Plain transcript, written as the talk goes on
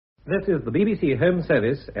This is the BBC Home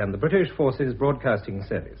Service and the British Forces Broadcasting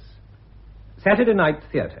Service. Saturday Night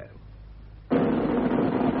Theatre.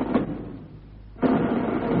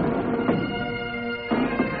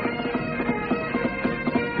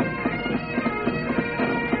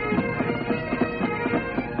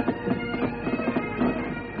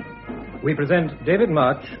 We present David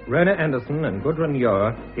March, Rona Anderson and Gudrun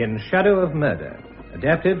Ure in Shadow of Murder,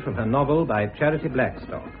 adapted from her novel by Charity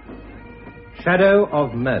Blackstock. Shadow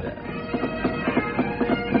of Murder.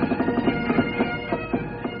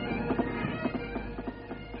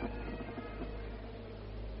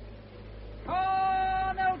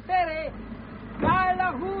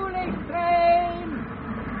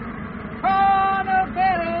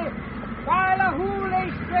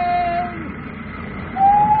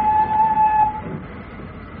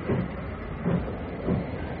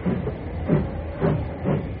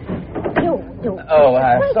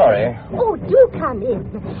 Sorry. Oh, do come in.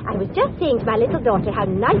 I was just saying to my little daughter how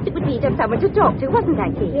nice it would be to have someone to talk to, wasn't I,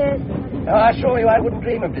 Kate? Yes. Oh, I assure you I wouldn't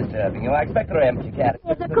dream of disturbing you. I expect there are empty carriages.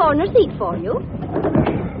 There's a corner seat for you.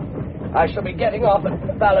 I shall be getting off at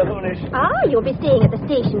Ballahoonish. Ah, you'll be staying at the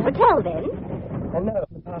station hotel then? No,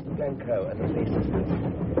 past Glencoe and the police assistants.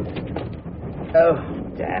 Oh,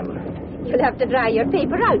 damn. You'll have to dry your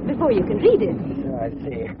paper out before you can read it. I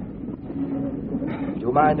see. Do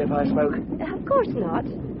you mind if I smoke? Of course not.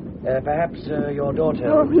 Perhaps your daughter...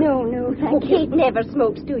 Oh, no, thank you. Kate never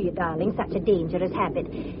smokes, do you, darling? Such a dangerous habit.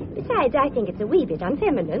 Besides, I think it's a wee bit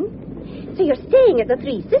unfeminine. So you're staying at the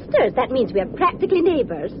Three Sisters. That means we're practically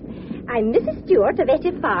neighbours. I'm Mrs. Stewart of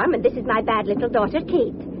Ettive Farm, and this is my bad little daughter,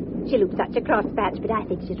 Kate. She looks such a cross-patch, but I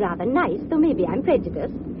think she's rather nice, though maybe I'm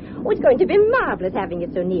prejudiced. Oh, it's going to be marvellous having you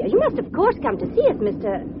so near. You must, of course, come to see us,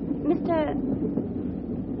 Mr...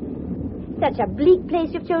 Such a bleak place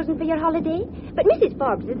you've chosen for your holiday. But Mrs.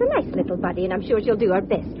 Forbes is a nice little buddy, and I'm sure she'll do her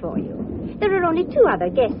best for you. There are only 2 other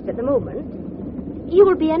guests at the moment. You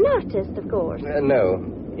will be an artist, of course. No.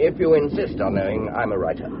 If you insist on knowing, I'm a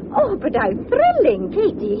writer. Oh, but how thrilling.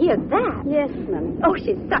 Kate, do you hear that? Yes, Mummy. Oh,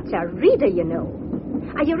 she's such a reader, you know.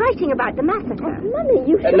 Are you writing about the massacre? Oh, Mummy,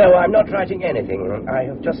 you should... No, I'm not writing anything. I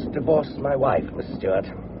have just divorced my wife, Mrs. Stewart.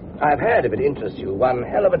 I've heard if it interests you one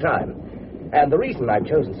hell of a time. And the reason I've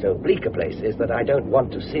chosen so bleak a place is that I don't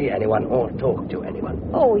want to see anyone or talk to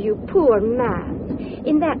anyone. Oh, you poor man.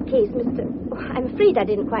 In that case, Mr... Oh, I'm afraid I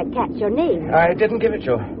didn't quite catch your name. I didn't give it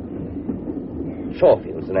you.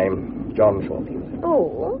 Shawfield's the name. John Shawfield.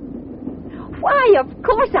 Oh? Why, of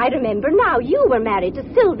course I remember now. You were married to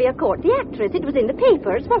Sylvia Court, the actress. It was in the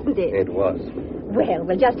papers, wasn't it? It was. Well,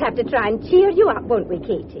 we'll just have to try and cheer you up, won't we,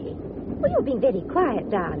 Katie? Well, you're being very quiet,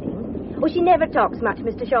 darling. Oh, she never talks much,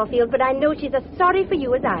 Mr. Shawfield, but I know she's as sorry for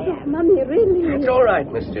you as I am. Oh, Mummy, really? It's all right,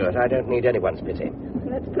 Miss Stewart. I don't need anyone's pity.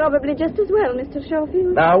 That's probably just as well, Mr.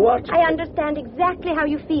 Shawfield. Now, what? I understand exactly how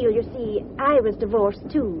you feel. You see, I was divorced,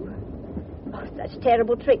 too. Oh, such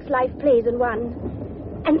terrible tricks life plays in one.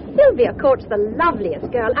 And Sylvia Court's the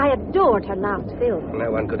loveliest girl. I adored her last film.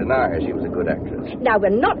 No one could deny she was a good actress. Now, we're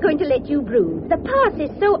not going to let you brood. The past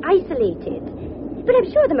is so isolated. But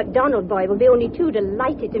I'm sure the MacDonald boy will be only too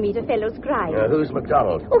delighted to meet a fellow's crime. Who's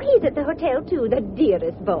MacDonald? Oh, he's at the hotel, too, the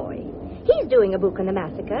dearest boy. He's doing a book on the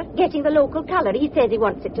massacre, getting the local colour. He says he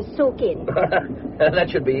wants it to soak in.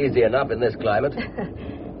 That should be easy enough in this climate.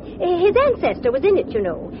 His ancestor was in it, you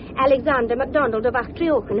know. Alexander MacDonald of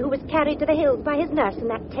Achtriochen, who was carried to the hills by his nurse on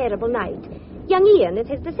that terrible night. Young Ian is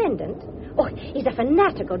his descendant. Oh, he's a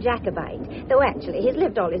fanatical Jacobite, though actually he's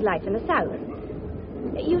lived all his life in the south.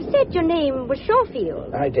 You said your name was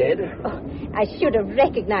Shawfield. I did. Oh, I should have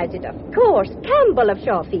recognized it, of course. Campbell of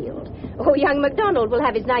Shawfield. Oh, young MacDonald will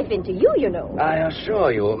have his knife into you, you know. I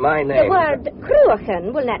assure you, my name... The word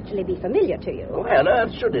Cruachan will naturally be familiar to you. Why on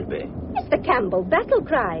earth should it be? It's the Campbell battle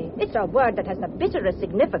cry. It's a word that has the bitterest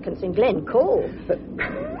significance in Glencoe.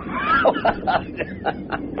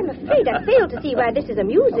 I'm afraid I fail to see why this is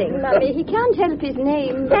amusing. Mummy, he can't help his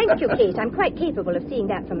name. Thank you, Kate. I'm quite capable of seeing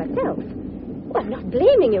that for myself. Well, I'm not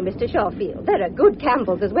blaming you, Mr. Shawfield. There are good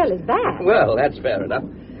Campbells as well as bad. Well, that's fair enough.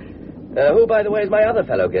 Who, by the way, is my other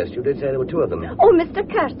fellow guest? You did say there were 2 of them. Oh, Mr.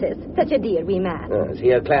 Curtis. Such a dear wee man. Is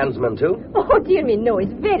he a clansman, too? Oh, dear me, no.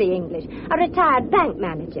 He's very English. A retired bank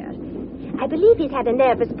manager. I believe he's had a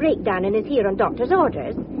nervous breakdown and is here on doctor's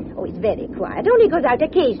orders. Oh, he's very quiet. Only goes out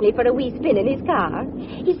occasionally for a wee spin in his car.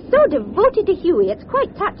 He's so devoted to Hughie, it's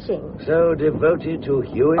quite touching. So devoted to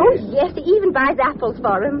Hughie? Oh, yes. He even buys apples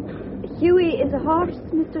for him. Hughie is a horse,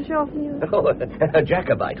 Mr. Shawfield. Oh, a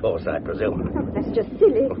Jacobite horse, I presume. Oh, that's just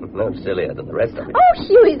silly. No sillier than the rest of it. Oh,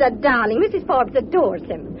 Hughie's a darling. Mrs. Forbes adores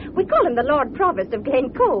him. We call him the Lord Provost of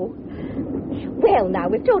Glencoe. Well, now,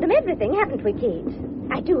 we've told him everything, haven't we, Kate?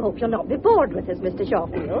 I do hope you'll not be bored with us, Mr.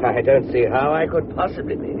 Shawfield. I don't see how I could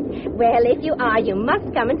possibly be. Well, if you are, you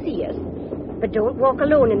must come and see us. But don't walk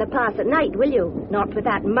alone in the pass at night, will you? Not with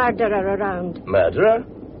that murderer around. Murderer?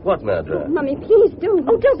 What murderer? Mummy, please don't.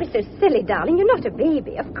 Oh, don't be so silly, darling. You're not a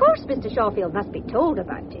baby. Of course Mr. Shawfield must be told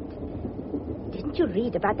about it. Didn't you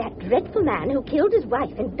read about that dreadful man who killed his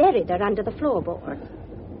wife and buried her under the floorboard?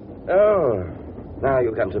 Oh, now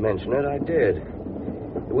you come to mention it, I did.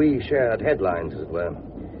 We shared headlines, as it were.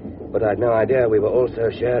 But I'd no idea we were also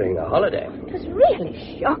sharing a holiday. It was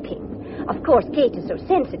really shocking. Of course, Kate is so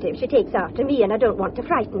sensitive. She takes after me, and I don't want to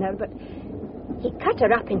frighten her, but he cut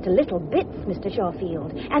her up into little bits, Mr.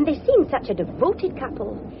 Shawfield, and they seemed such a devoted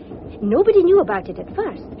couple. Nobody knew about it at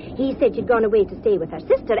first. He said she'd gone away to stay with her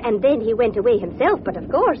sister, and then he went away himself, but of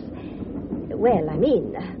course... Well, I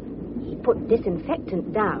mean, he put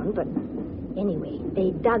disinfectant down, but anyway,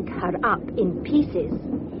 they dug her up in pieces.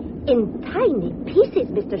 In tiny pieces,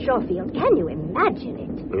 Mr. Shawfield. Can you imagine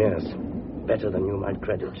it? Yes, better than you might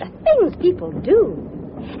credit. The things people do.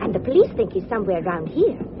 And the police think he's somewhere around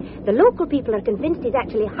here. The local people are convinced he's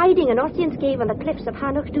actually hiding in Ossian's cave on the cliffs of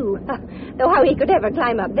Hanochdu. Though how he could ever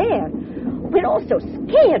climb up there. We're all so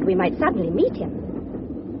scared we might suddenly meet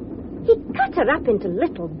him. He cut her up into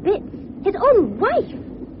little bits. His own wife.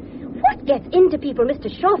 What gets into people, Mr.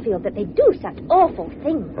 Shawfield, that they do such awful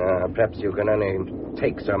things? Perhaps you can only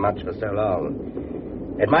take so much for so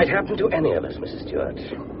long. It might happen to any of us, Mrs. Stewart.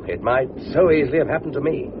 It might so easily have happened to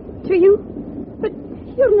me. To you? But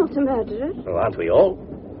you're not a murderer. Oh, aren't we all?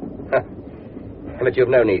 But you've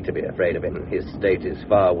no need to be afraid of him. His state is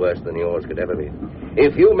far worse than yours could ever be.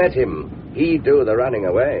 If you met him, he'd do the running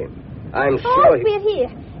away. I'm sure we're here.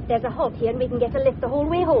 There's a halt here, and we can get a lift the whole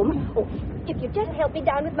way home. Oh, if you just help me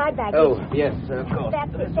down with my baggage. Oh, yes, of course.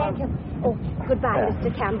 That's it, thank you. Oh, goodbye,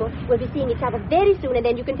 Mr. Campbell. We'll be seeing each other very soon, and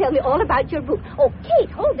then you can tell me all about your book. Oh, Kate,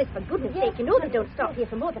 hold this for goodness sake. You know they don't stop here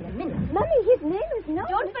for more than a minute. Mummy, his name is not...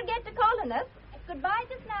 Don't forget to call on us. Goodbye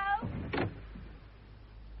just now.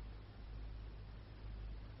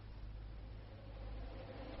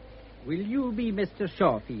 Will you be Mr.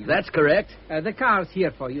 Shawfield? That's correct. The car's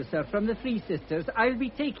here for you, sir, from the Three Sisters. I'll be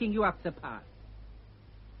taking you up the path.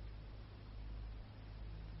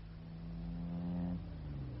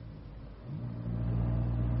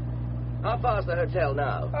 How far's the hotel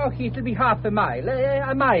now? Oh, it'll be half a mile.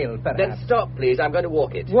 A mile, perhaps. Then stop, please. I'm going to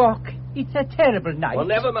walk it. Walk? It's a terrible night. Well,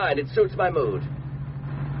 never mind. It suits my mood.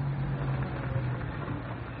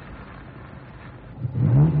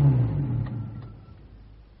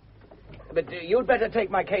 But you'd better take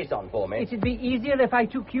my case on for me. It'd be easier if I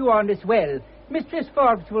took you on as well. Mistress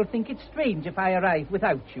Forbes will think it strange if I arrive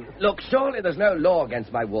without you. Look, surely there's no law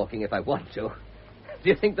against my walking if I want to. Do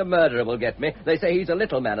you think the murderer will get me? They say he's a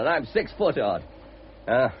little man and I'm 6 foot odd.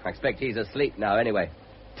 I expect he's asleep now anyway.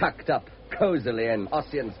 Tucked up cozily in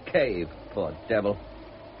Ossian's cave. Poor devil.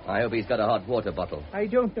 I hope he's got a hot water bottle. I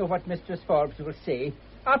don't know what Mistress Forbes will say.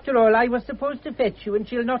 After all, I was supposed to fetch you, and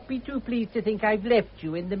she'll not be too pleased to think I've left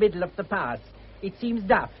you in the middle of the pass. It seems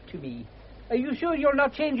daft to me. Are you sure you'll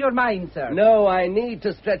not change your mind, sir? No, I need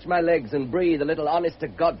to stretch my legs and breathe a little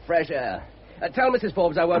honest-to-God fresh air. Tell Mrs.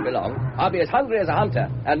 Forbes I won't be long. I'll be as hungry as a hunter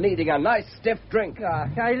and needing a nice stiff drink.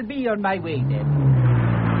 I'll be on my way then.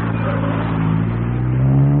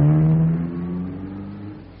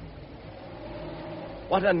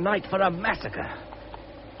 What a night for a massacre.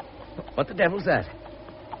 What the devil's that?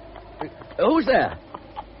 Who's there?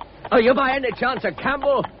 Are you by any chance a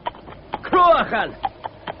Campbell? Cruachan!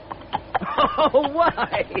 Oh,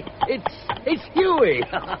 why? It's Huey.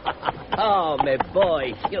 Oh, my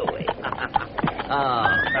boy, Huey.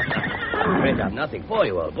 Afraid I've nothing for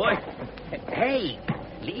you, old boy. Hey,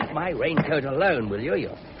 leave my raincoat alone, will you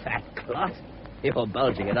fat clot? You're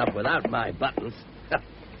bulging it up without my buttons.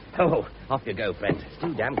 Oh, off you go, friend. It's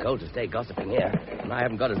too damn cold to stay gossiping here, and I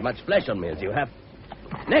haven't got as much flesh on me as you have.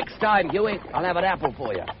 Next time, Huey, I'll have an apple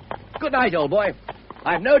for you. Good night, old boy.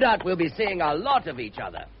 I've no doubt we'll be seeing a lot of each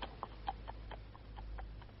other.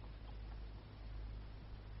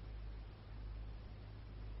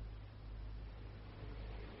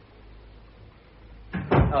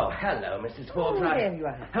 Oh, hello, Mrs. Forbes. There you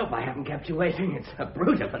are. Hope I haven't kept you waiting. It's a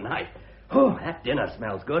brute of a night. Oh, that dinner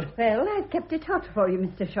smells good. Well, I've kept it hot for you,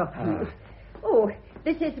 Mr. Shawfield. Oh,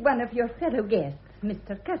 this is one of your fellow guests,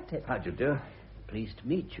 Mr. Curtis. How'd you do? Pleased to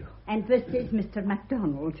meet you. And this is Mr.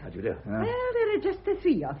 MacDonald. How'd you do? Well, there are just the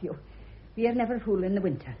three of you. We are never full in the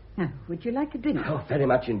winter. Now, would you like a drink? Oh, very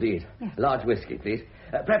much indeed. Yes. Large whiskey, please.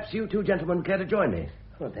 Perhaps you two gentlemen care to join me?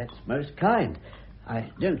 Well, that's most kind.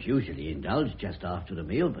 I don't usually indulge just after a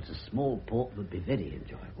meal, but a small port would be very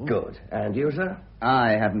enjoyable. Good. And you, sir?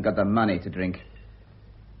 I haven't got the money to drink.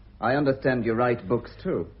 I understand you write books,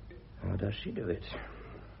 too. How does she do it?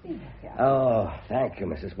 Oh, thank you,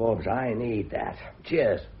 Mrs. Forbes. I need that.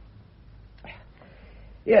 Cheers.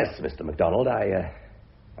 Yes, Mr. MacDonald, I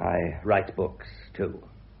write books, too.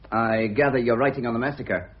 I gather you're writing on the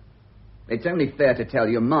massacre. It's only fair to tell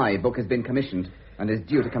you my book has been commissioned and is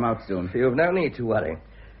due to come out soon. You've no need to worry.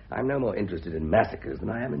 I'm no more interested in massacres than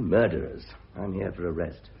I am in murderers. I'm here for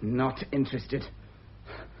arrest. Not interested.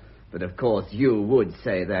 But of course you would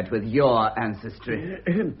say that with your ancestry.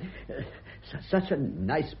 Such a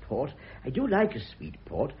nice port. I do like a sweet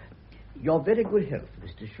port. Your very good health,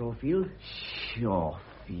 Mr. Shorefield.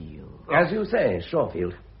 Shorefield. As you say,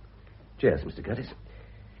 Shorefield. Cheers, Mr. Curtis.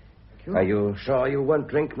 Are you sure you won't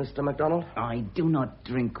drink, Mr. MacDonald? I do not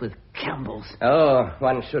drink with Campbells. Oh,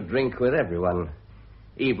 one should drink with everyone,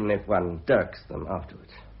 even if one dirks them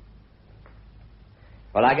afterwards.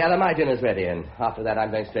 Well, I gather my dinner's ready, and after that I'm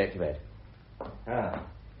going straight to bed.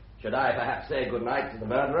 Should I perhaps say good night to the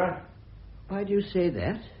murderer? Why do you say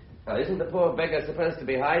that? Well, isn't the poor beggar supposed to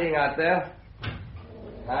be hiding out there?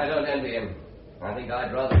 I don't envy him. I think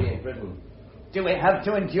I'd rather be in prison. Do we have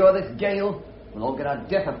to endure this gale? We'll all get our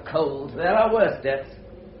death of cold. There are worse deaths.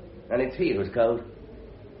 And it's he who's cold.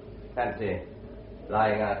 Fancy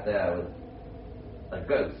lying out there with a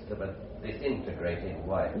ghost of a disintegrated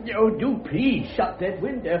wife. Oh, do please shut that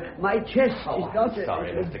window. My chest is not...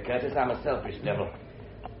 Sorry, Mr. Curtis. I'm a selfish devil.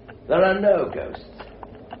 There are no ghosts.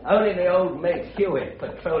 Only the old mate Hewitt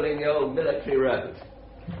patrolling the old military road.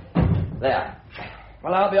 There.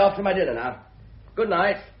 Well, I'll be off to my dinner now. Good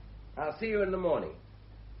night. I'll see you in the morning.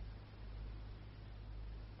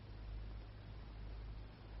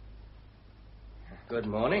 Good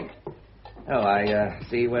morning. Oh, I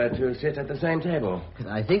see we're to sit at the same table.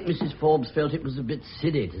 I think Mrs. Forbes felt it was a bit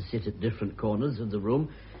silly to sit at different corners of the room,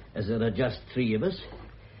 as there are just three of us.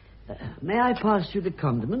 May I pass you the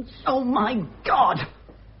condiments? Oh, my God!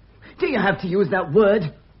 Do you have to use that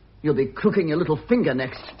word? You'll be crooking your little finger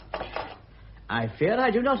next. I fear I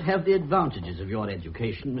do not have the advantages of your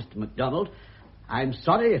education, Mr. MacDonald. I'm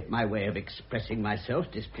sorry if my way of expressing myself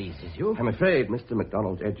displeases you. I'm afraid Mr.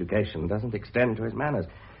 MacDonald's education doesn't extend to his manners.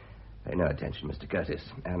 Pay no attention, Mr. Curtis,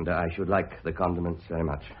 and I should like the condiments very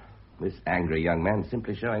much. This angry young man's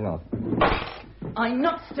simply showing off. I'm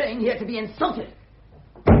not staying here to be insulted.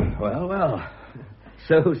 Well, well.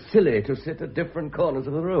 So silly to sit at different corners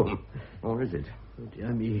of the room. Or is it? Oh, dear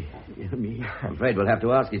me, dear me. I'm afraid we'll have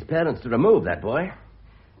to ask his parents to remove that boy.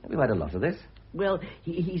 Have you had a lot of this? Well,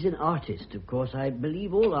 he's an artist, of course. I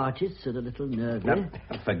believe all artists are a little nervy. Now,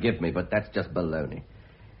 forgive me, but that's just baloney.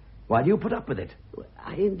 Why do you put up with it?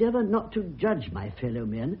 I endeavor not to judge my fellow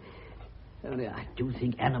men. Only I do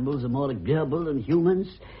think animals are more agreeable than humans.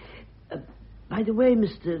 By the way,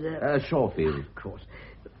 Mr. Shorefield. Of course.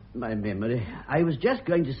 My memory. I was just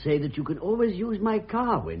going to say that you can always use my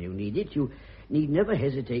car when you need it. You need never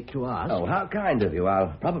hesitate to ask. Oh, how kind of you.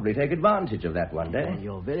 I'll probably take advantage of that one day. Well,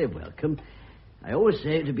 you're very welcome. I always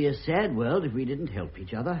say it would be a sad world if we didn't help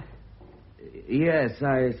each other. Yes,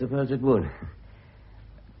 I suppose it would.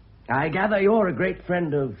 I gather you're a great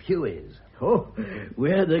friend of Huey's. Oh,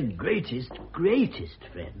 we're the greatest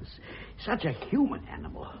friends. Such a human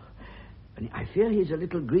animal. And I fear he's a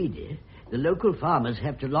little greedy. The local farmers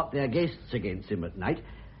have to lock their guests against him at night.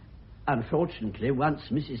 Unfortunately, once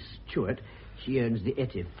Mrs. Stewart, she owns the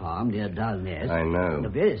Etive farm near Dalnes. I know. A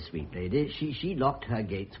very sweet lady. She locked her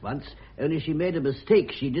gates once, only she made a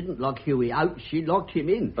mistake. She didn't lock Huey out, she locked him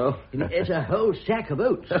in. Oh. And he ate a whole sack of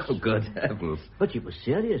oats. Oh, good heavens. But it was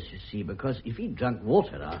serious, you see, because if he'd drunk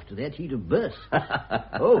water after that, he'd have burst.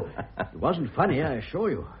 Oh, it wasn't funny, I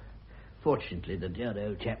assure you. Fortunately, the dear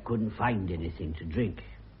old chap couldn't find anything to drink.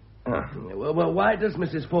 Well, why does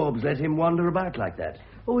Mrs. Forbes let him wander about like that?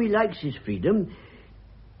 Oh, he likes his freedom.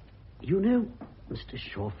 You know, Mr.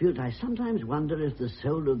 Shorefield, I sometimes wonder if the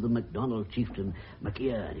soul of the MacDonald chieftain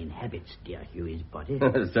MacIan inhabits dear Huey's body.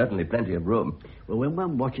 There's certainly plenty of room. Well, when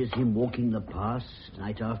one watches him walking the pass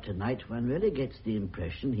night after night, one really gets the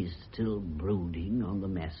impression he's still brooding on the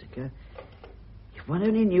massacre. If one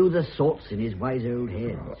only knew the thoughts in his wise old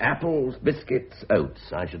head. Apples, biscuits, oats,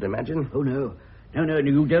 I should imagine. Oh, no. No,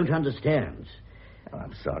 you don't understand. Oh,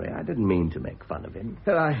 I'm sorry. I didn't mean to make fun of him.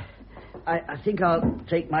 Well, I think I'll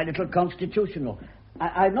take my little constitutional.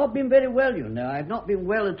 I've not been very well, you know. I've not been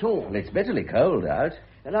well at all. Well, it's bitterly cold out.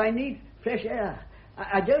 And I need fresh air.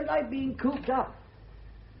 I don't like being cooped up.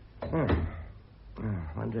 I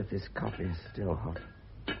wonder if this coffee is still hot.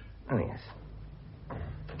 Oh, yes.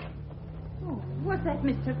 Oh, was that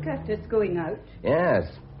Mr. Curtis going out?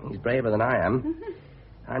 Yes. He's braver than I am.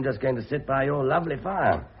 I'm just going to sit by your lovely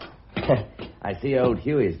fire. I see old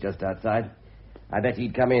Huey's just outside. I bet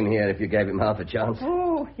he'd come in here if you gave him half a chance.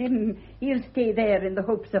 Oh, him. He'll stay there in the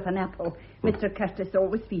hopes of an apple. Mr. Curtis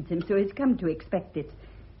always feeds him, so he's come to expect it.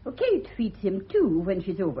 Oh, Kate feeds him, too, when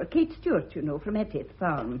she's over. Kate Stewart, you know, from Etith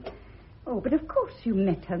Farm. Oh, but of course you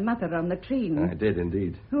met her mother on the train. I did,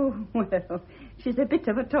 indeed. Oh, well, she's a bit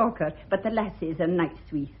of a talker, but the lassie's a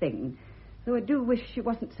nice wee thing. Though I do wish she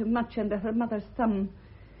wasn't so much under her mother's thumb.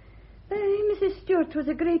 Mrs. Stewart was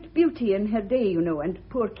a great beauty in her day, you know, and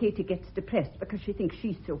poor Katie gets depressed because she thinks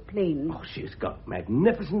she's so plain. Oh, she's got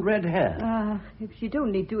magnificent red hair. If she'd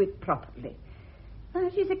only do it properly.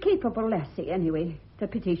 She's a capable lassie, anyway. It's a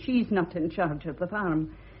pity she's not in charge of the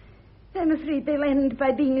farm. I'm afraid they'll end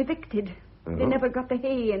by being evicted. Uh-huh. They never got the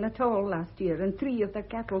hay in at all last year, and 3 of their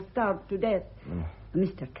cattle starved to death.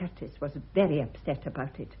 Mr. Curtis was very upset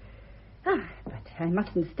about it. But I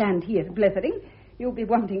mustn't stand here blithering. You'll be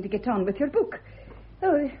wanting to get on with your book.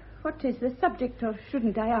 Oh, what is the subject, or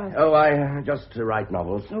shouldn't I ask? Oh, I just write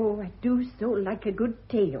novels. Oh, I do so like a good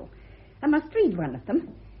tale. I must read one of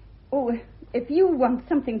them. Oh, if you want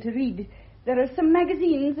something to read, there are some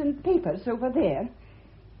magazines and papers over there.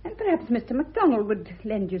 And perhaps Mr. MacDonald would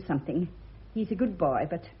lend you something. He's a good boy,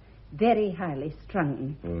 but very highly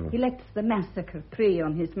strung. He lets the massacre prey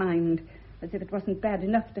on his mind, as if it wasn't bad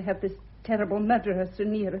enough to have this terrible murderer so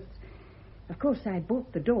near us. Of course, I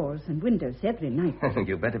bolt the doors and windows every night.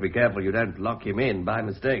 You better be careful you don't lock him in by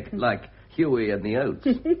mistake, like Huey and the Oats.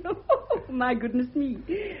 Oh, my goodness me.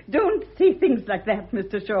 Don't say things like that,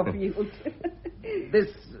 Mr. Shawfield. This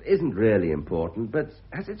isn't really important, but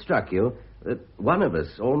has it struck you that one of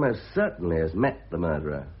us almost certainly has met the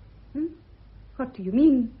murderer? What do you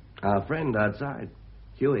mean? Our friend outside,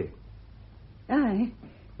 Huey. Aye.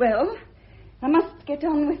 Well, I must get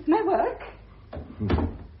on with my work.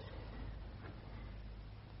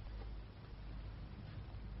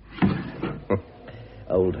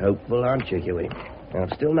 Old hopeful, aren't you, Huey?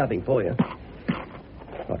 I've still nothing for you.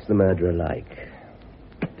 What's the murderer like?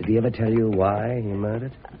 Did he ever tell you why he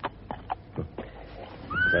murdered?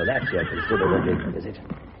 So that's your considerable is it?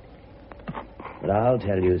 But I'll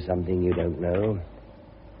tell you something you don't know.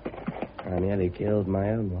 I nearly killed my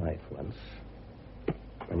own wife once.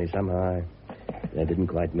 Only somehow I didn't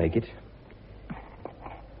quite make it.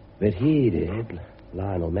 But he did.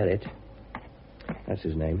 Lionel Merritt. That's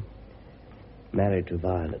his name. Married to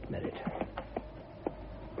Violet Merritt.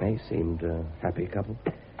 They seemed a happy couple.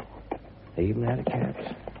 They even had a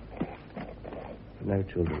cat. But no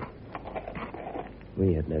children.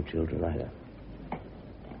 We had no children either.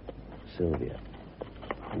 Sylvia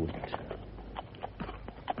wouldn't.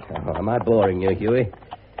 Oh, am I boring you, Huey?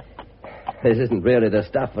 This isn't really the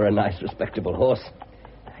stuff for a nice, respectable horse.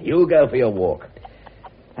 You go for your walk.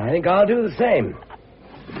 I think I'll do the same.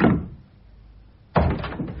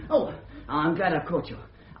 Oh, I'm glad I caught you.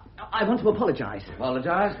 I want to apologize.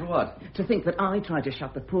 Apologize for what? To think that I tried to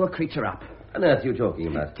shut the poor creature up. What on earth are you talking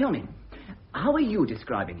about? Tell me, how are you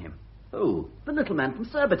describing him? Who? The little man from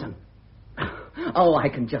Surbiton. Oh, I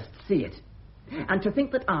can just see it. And to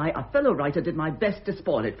think that I, a fellow writer, did my best to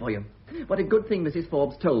spoil it for you. What a good thing Mrs.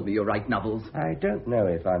 Forbes told me you write novels. I don't know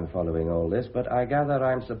if I'm following all this, but I gather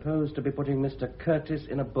I'm supposed to be putting Mr. Curtis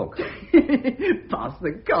in a book. Pass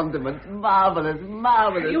the condiments. Marvelous,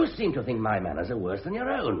 marvelous. You seem to think my manners are worse than your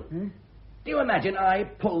own. Do you imagine I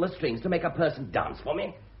pull the strings to make a person dance for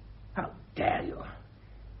me? How dare you?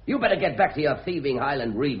 You better get back to your thieving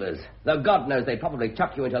Highland reavers. Though God knows they probably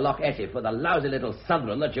chuck you into Loch Etty for the lousy little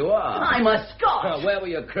Southron that you are. I'm a Scot. Oh, where were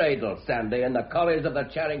you cradled, Sandy? In the corries of the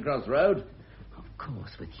Charing Cross Road? Of course,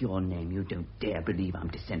 with your name, you don't dare believe I'm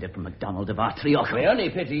descended from MacDonald of Artrioch. The only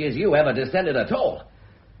pity is you ever descended at all.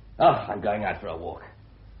 Oh, I'm going out for a walk.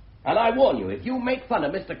 And I warn you, if you make fun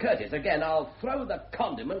of Mr. Curtis again, I'll throw the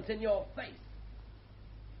condiments in your face.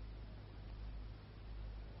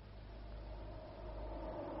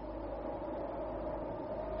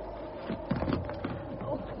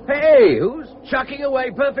 Hey, who's chucking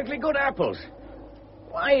away perfectly good apples?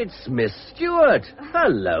 Why, it's Miss Stewart.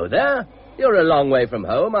 Hello there. You're a long way from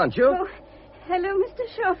home, aren't you? Oh, hello, Mr.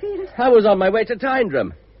 Shawfield. I was on my way to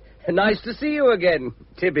Tyndrum. Nice to see you again,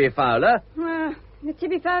 Tibby Fowler. The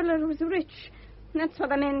Tibby Fowler was rich. That's why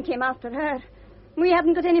the men came after her. We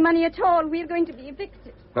haven't got any money at all. We're going to be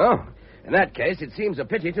evicted. Oh, in that case, it seems a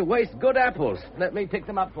pity to waste good apples. Let me pick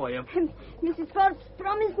them up for you. Mrs. Forbes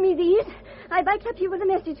promised me these. I biked up here with a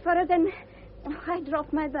message for her, then I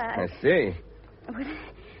dropped my bag. I see. Well,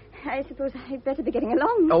 I suppose I'd better be getting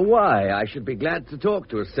along. Oh, why? I should be glad to talk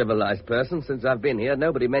to a civilized person. Since I've been here,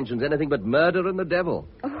 nobody mentions anything but murder and the devil.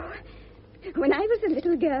 Oh, when I was a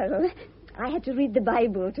little girl, I had to read the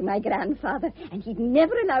Bible to my grandfather, and he'd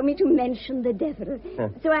never allow me to mention the devil.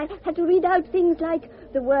 So I had to read out things like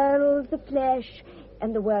the world, the flesh,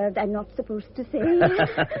 and the word I'm not supposed to say.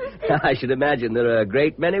 I should imagine there are a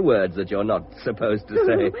great many words that you're not supposed to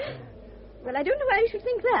say. Well, I don't know why you should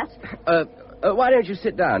think that. Why don't you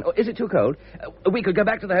sit down? Oh, is it too cold? We could go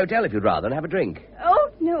back to the hotel if you'd rather and have a drink. Oh,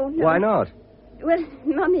 no. Why not? Well,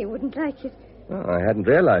 Mummy wouldn't like it. Oh, I hadn't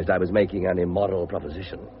realized I was making an immoral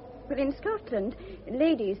proposition. Well, in Scotland,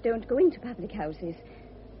 ladies don't go into public houses.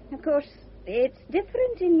 Of course, it's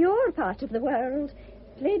different in your part of the world.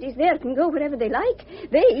 Ladies there can go wherever they like.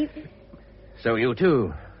 So you,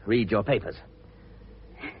 too, read your papers?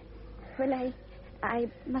 Well, I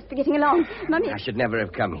must be getting along. Mummy... I should never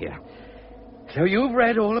have come here. So you've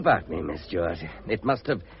read all about me, Miss Stewart. It must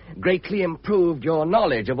have greatly improved your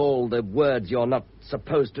knowledge of all the words you're not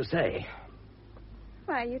supposed to say.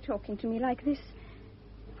 Why are you talking to me like this?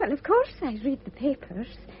 Well, of course I read the papers.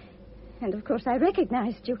 And of course I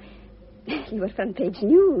recognized you. You were front-page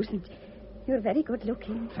news, and you were very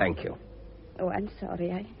good-looking. Thank you. Oh, I'm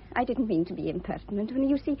sorry. I didn't mean to be impertinent. When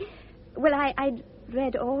you see... Well, I'd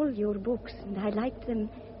read all your books, and I liked them.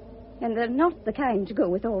 And they're not the kind to go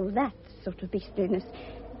with all that sort of beastliness.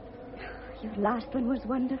 Your last one was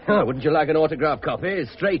wonderful. Oh, wouldn't you like an autograph copy?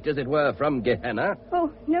 Straight, as it were, from Gehenna?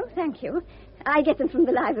 Oh, no, thank you. I get them from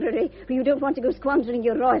the library, where you don't want to go squandering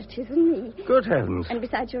your royalties on me. Good heavens. And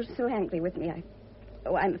besides, you're so angry with me.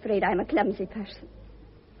 I'm afraid I'm a clumsy person.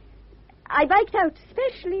 I biked out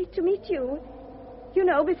specially to meet you. You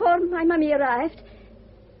know, before my mummy arrived.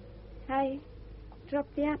 I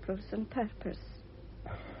dropped the apples on purpose.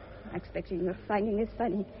 Expecting you're finding this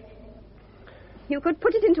funny. You could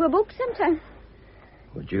put it into a book sometime.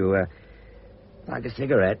 Would you, like a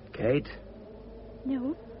cigarette, Kate?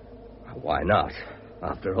 No. Why not?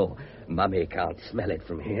 After all, Mummy can't smell it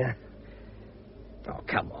from here. Oh,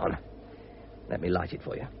 come on. Let me light it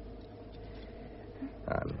for you.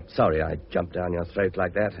 I'm sorry I jumped down your throat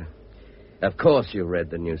like that. Of course you read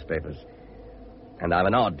the newspapers. And I've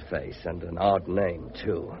an odd face and an odd name,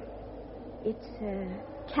 too. It's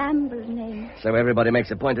a Campbell name. So everybody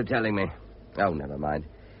makes a point of telling me. Oh, never mind.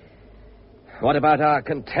 What about our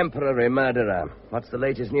contemporary murderer? What's the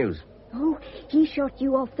latest news? Oh, he shot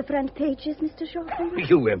you off the front pages, Mr. Shawford.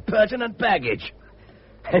 You impertinent baggage.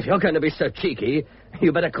 If you're going to be so cheeky,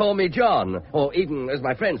 you better call me John, or even, as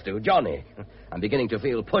my friends do, Johnny. I'm beginning to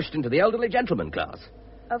feel pushed into the elderly gentleman class.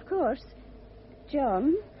 Of course.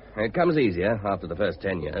 John? It comes easier after the first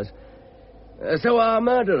 10 years. So our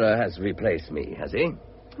murderer has replaced me, has he?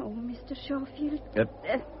 Oh, Mr. Shawfield.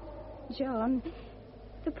 John,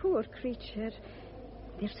 the poor creature.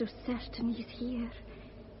 They're so certain he's here.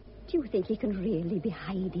 Do you think he can really be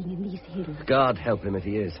hiding in these hills? God help him if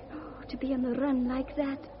he is. Oh, to be on the run like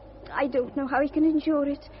that. I don't know how he can endure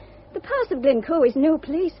it. The pass of Glencoe is no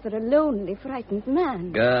place for a lonely, frightened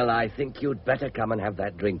man. Girl, I think you'd better come and have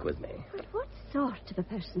that drink with me. But what sort of a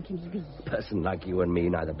person can he be? A person like you and me,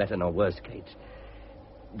 neither better nor worse, Kate.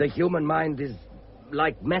 The human mind is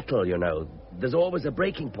like metal, you know. There's always a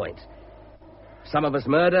breaking point. Some of us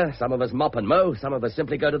murder, some of us mop and mow, some of us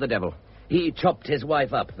simply go to the devil. He chopped his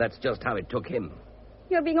wife up. That's just how it took him.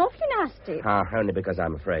 You're being awfully nasty. Only because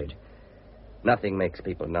I'm afraid. Nothing makes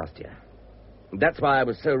people nastier. That's why I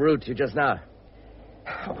was so rude to you just now.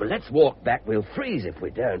 Oh, well, let's walk back. We'll freeze if we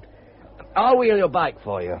don't. I'll wheel your bike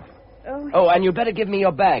for you. Oh, and you better give me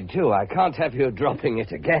your bag, too. I can't have you dropping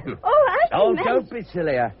it again. Don't be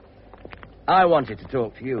silly. I wanted to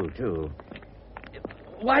talk to you, too.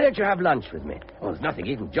 Why don't you have lunch with me? Well, there's nothing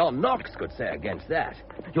even John Knox could say against that.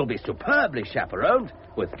 You'll be superbly chaperoned,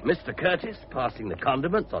 with Mr. Curtis passing the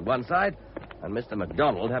condiments on one side and Mr.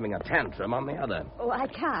 MacDonald having a tantrum on the other. Oh, I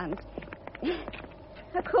can't.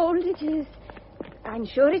 How cold it is. I'm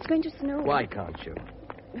sure it's going to snow. Why can't you?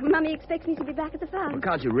 Mummy expects me to be back at the farm. Well,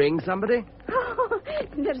 can't you ring somebody? Oh,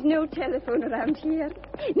 there's no telephone around here.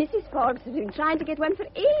 Mrs. Forbes has been trying to get one for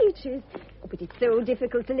ages. Oh, but it's so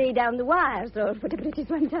difficult to lay down the wires or whatever it is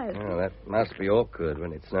one does. Oh, that must be awkward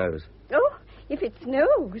when it snows. Oh, if it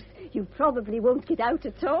snows, you probably won't get out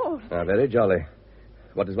at all. Very jolly.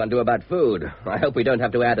 What does one do about food? I hope we don't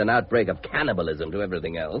have to add an outbreak of cannibalism to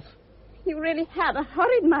everything else. You really have a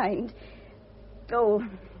horrid mind. Oh,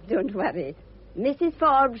 don't worry. Mrs.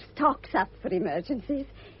 Forbes stocks up for emergencies.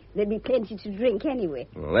 There'll be plenty to drink anyway.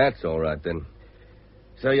 Well, that's all right, then.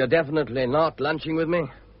 So you're definitely not lunching with me?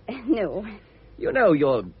 No. You know,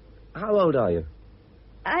 How old are you?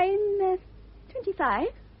 I'm 25.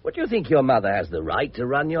 What do you think your mother has the right to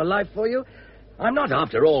run your life for you? I'm not,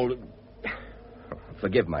 after all...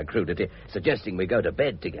 forgive my crudity, suggesting we go to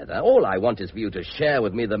bed together. All I want is for you to share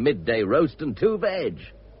with me the midday roast and 2 veg.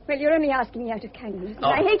 Well, you're only asking me out of kindness. Oh.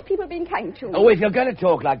 I hate people being kind to me. Oh, if you're going to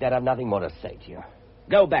talk like that, I've nothing more to say to you.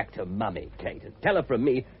 Go back to Mummy, Kate, and tell her from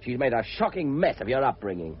me she's made a shocking mess of your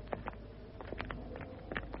upbringing.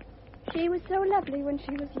 She was so lovely when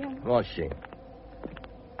she was young. Was she?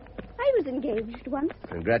 I was engaged once.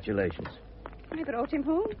 Congratulations. I brought him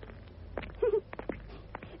home.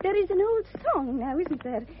 There is an old song now, isn't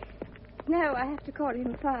there? Now I have to call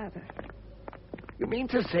him father. You mean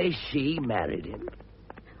to say she married him?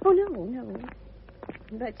 Oh, no.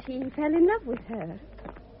 But he fell in love with her.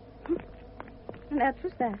 And that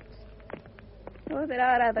was that. Oh, there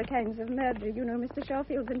are other kinds of murder, you know, Mr.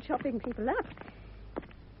 Shawfield, than chopping people up.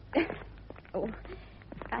 Oh,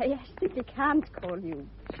 I simply can't call you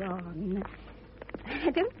John. I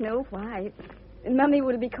don't know why. Mummy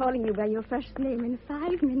will be calling you by your first name in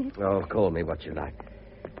 5 minutes. Oh, call me what you like.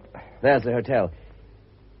 There's the hotel.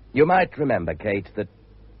 You might remember, Kate, that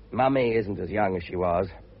Mummy isn't as young as she was,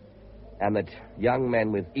 and that young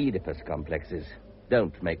men with Oedipus complexes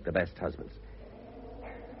don't make the best husbands.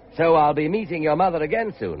 So I'll be meeting your mother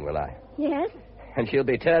again soon, will I? Yes? And she'll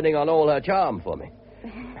be turning on all her charm for me.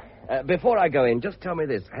 Before I go in, just tell me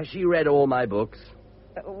this. Has she read all my books?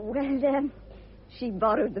 She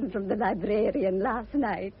borrowed them from the librarian last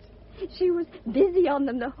night. She was busy on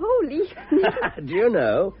them the whole evening. Do you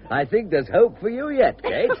know, I think there's hope for you yet,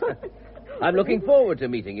 Kate. I'm looking forward to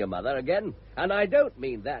meeting your mother again, and I don't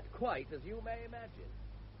mean that quite as you may imagine.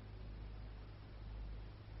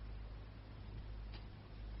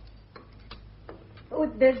 Oh,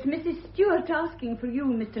 there's Mrs. Stewart asking for you,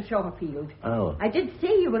 Mr. Shawfield. Oh. I did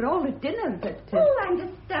say you were all at dinner, but... Oh, I'm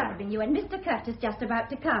disturbing you, and Mr. Curtis just about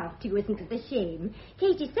to carve to you, isn't it a shame?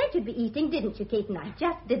 Katie said you'd be eating, didn't you, Kate? And I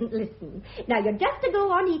just didn't listen. Now, you're just to go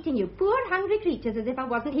on eating, you poor hungry creatures, as if I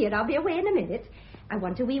wasn't here. I'll be away in a minute. I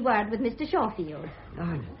want a wee word with Mr. Shawfield.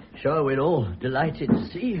 I'm sure we're all delighted to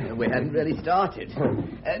see you. We hadn't really started.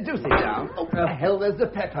 Do sit down. Oh, hell, there's the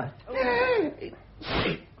pepper.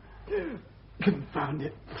 Confound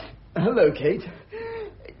it. Hello, Kate.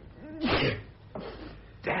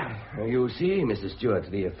 Damn. You see, Mrs. Stewart,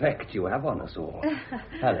 the effect you have on us all.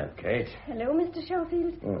 Hello, Kate. Hello, Mr.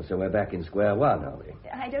 Shawfield. Oh, so we're back in square one, are we?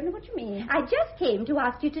 I don't know what you mean. I just came to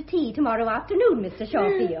ask you to tea tomorrow afternoon, Mr.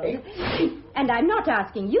 Shawfield. And I'm not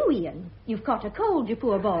asking you, Ian. You've caught a cold, you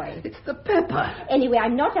poor boy. It's the pepper. Anyway,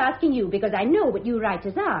 I'm not asking you because I know what you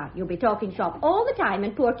writers are. You'll be talking shop all the time,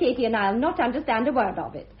 and poor Katie and I'll not understand a word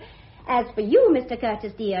of it. As for you, Mr.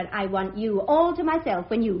 Curtis, dear, I want you all to myself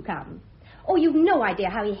when you come. Oh, you've no idea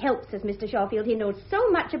how he helps us, Mr. Shawfield. He knows so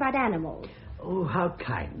much about animals. Oh, how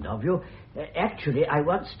kind of you. Actually, I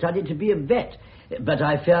once studied to be a vet, but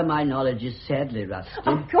I fear my knowledge is sadly rusty.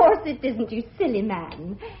 Of course it isn't, you silly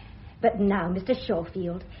man. But now, Mr.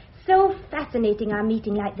 Shawfield, so fascinating our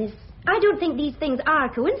meeting like this. I don't think these things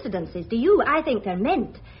are coincidences, do you? I think they're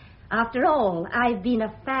meant. After all, I've been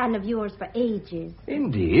a fan of yours for ages.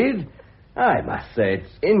 Indeed. I must say it's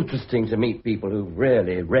interesting to meet people who've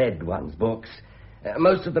really read one's books.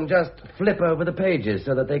 Most of them just flip over the pages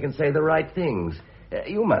so that they can say the right things.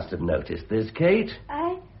 You must have noticed this, Kate.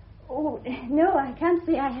 Oh, no, I can't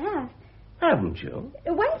say I have. Haven't you?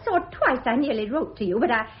 Once or twice I nearly wrote to you, but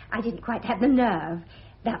I didn't quite have the nerve.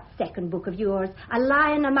 That second book of yours, A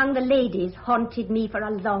Lion Among the Ladies, haunted me for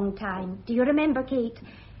a long time. Do you remember, Kate?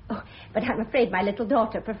 Oh, but I'm afraid my little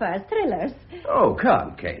daughter prefers thrillers. Oh,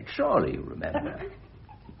 come, Kate. Surely you remember.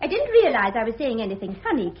 I didn't realize I was saying anything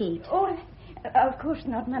funny, Kate. Oh, of course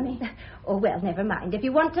not, Mummy. Oh, well, never mind. If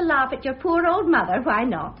you want to laugh at your poor old mother, why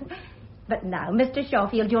not? But now, Mr.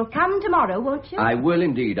 Shawfield, you'll come tomorrow, won't you? I will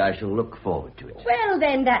indeed. I shall look forward to it. Well,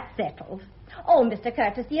 then, that's settled. Oh, Mr.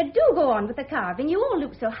 Curtis, dear, do go on with the carving. You all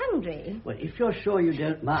look so hungry. Well, if you're sure you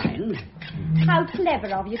don't mind... How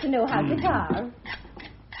clever of you to know how to carve.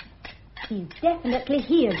 He's definitely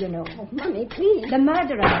here, you know. Oh, Mummy, please. The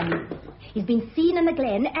murderer, I mean. He's been seen in the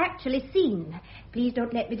glen, actually seen. Please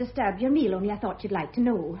don't let me disturb your meal, only I thought you'd like to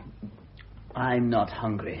know. I'm not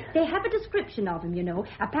hungry. They have a description of him, you know.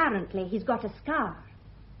 Apparently, he's got a scar.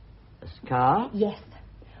 A scar? Yes.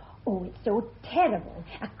 Oh, it's so terrible.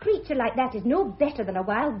 A creature like that is no better than a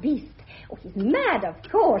wild beast. Oh, he's mad, of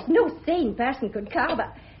course. No sane person could cut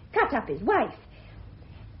up his wife.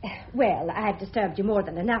 Well, I've disturbed you more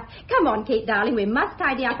than enough. Come on, Kate, darling. We must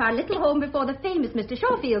tidy up our little home before the famous Mr.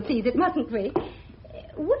 Shawfield sees it, mustn't we?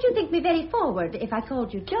 Would you think me very forward if I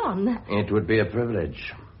called you John? It would be a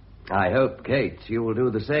privilege. I hope, Kate, you will do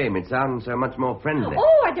the same. It sounds so much more friendly.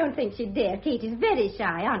 Oh, I don't think she'd dare. Kate is very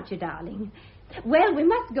shy, aren't you, darling? Well, we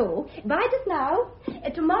must go. Bye just now.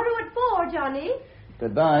 Tomorrow at 4, Johnny.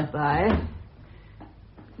 Goodbye. Bye.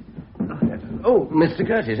 Oh, Mr.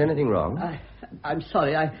 Curtis, anything wrong? I'm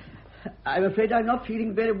sorry. I'm afraid I'm not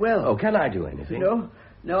feeling very well. Oh, can I do anything?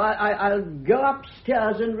 No, I'll go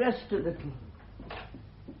upstairs and rest a little.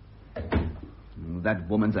 That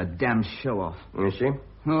woman's a damn show-off. Is she?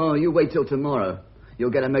 Oh, you wait till tomorrow. You'll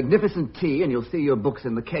get a magnificent tea and you'll see your books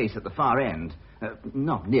in the case at the far end.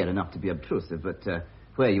 Not near enough to be obtrusive, but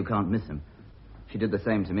where you can't miss them. She did the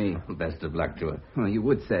same to me. Best of luck to her. Oh, you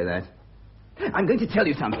would say that. I'm going to tell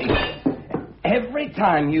you something. Every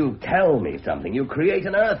time you tell me something, you create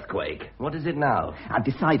an earthquake. What is it now? I've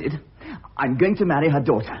decided I'm going to marry her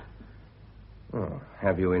daughter. Oh,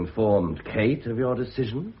 have you informed Kate of your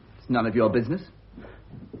decision? It's none of your business.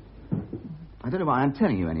 I don't know why I'm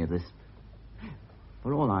telling you any of this.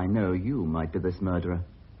 For all I know, you might be this murderer.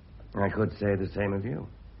 I could say the same of you.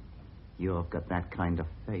 You've got that kind of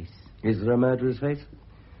face. Is there a murderer's face?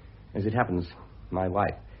 As it happens, my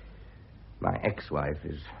wife, my ex-wife,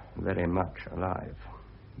 is very much alive.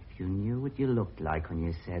 If you knew what you looked like when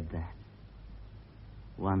you said that.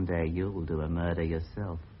 One day you'll do a murder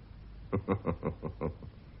yourself.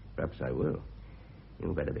 Perhaps I will.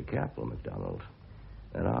 You better be careful, MacDonald.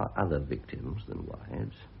 There are other victims than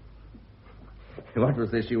wives. What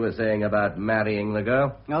was this you were saying about marrying the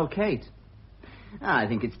girl? Oh, Kate. I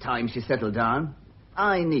think it's time she settled down.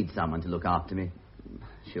 I need someone to look after me.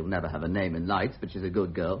 She'll never have a name in lights, but she's a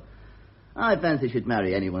good girl. I fancy she'd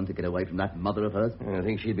marry anyone to get away from that mother of hers. I don't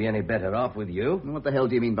think she'd be any better off with you. What the hell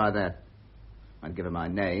do you mean by that? I'd give her my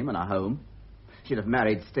name and a home. She'd have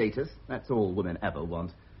married status. That's all women ever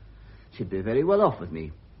want. She'd be very well off with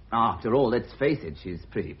me. After all, let's face it, she's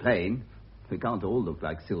pretty plain. We can't all look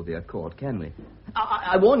like Sylvia Court, can we?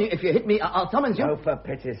 I warn you, if you hit me, I'll summons you. Oh, for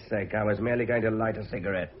pity's sake, I was merely going to light a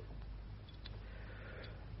cigarette.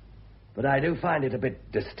 But I do find it a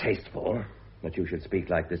bit distasteful that you should speak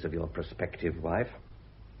like this of your prospective wife.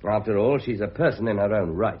 After all, she's a person in her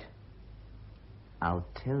own right. I'll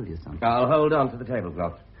tell you something. I'll hold on to the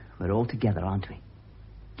tablecloth. We're all together, aren't we?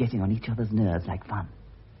 Getting on each other's nerves like fun.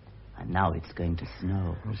 And now it's going to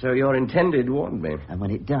snow. So your intended warned me. And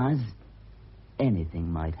when it does,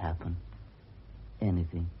 anything might happen.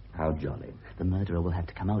 Anything. How jolly. The murderer will have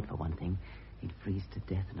to come out for one thing. He'd freeze to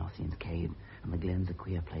death in Ossian's cave. And the Glen's a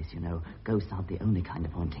queer place, you know. Ghosts aren't the only kind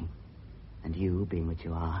of haunting. And you, being what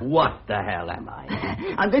you are... What the hell am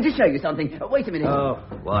I? I'm going to show you something. Wait a minute. Oh,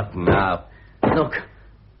 what now? Look.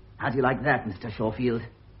 How do you like that, Mr. Shawfield?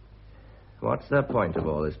 What's the point of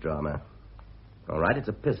all this drama? All right, it's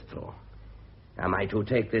a pistol. Am I to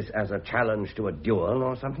take this as a challenge to a duel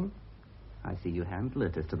or something? I see you handle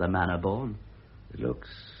it as to the manner born. It looks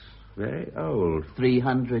very old.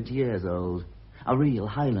 300 years old. A real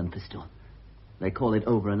Highland pistol. They call it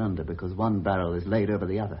over and under because one barrel is laid over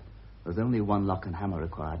the other. There's only one lock and hammer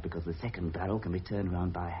required because the second barrel can be turned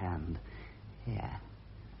round by hand. Here,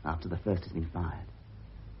 after the first has been fired.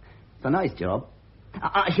 It's a nice job.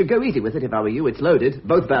 I should go easy with it if I were you. It's loaded,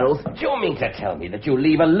 both barrels. Do you mean to tell me that you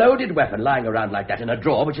leave a loaded weapon lying around like that in a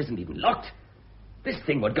drawer which isn't even locked? This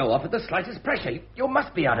thing would go off at the slightest pressure. You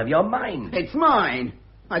must be out of your mind. It's mine.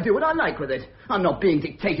 I do what I like with it. I'm not being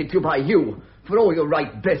dictated to by you. For all you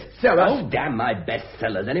write bestsellers. Oh, damn my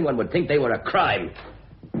bestsellers. Anyone would think they were a crime.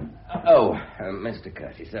 Mr.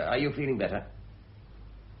 Curtis, are you feeling better?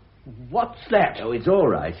 What's that? Oh, it's all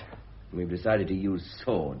right. We've decided to use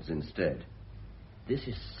swords instead. This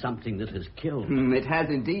is something that has killed. It has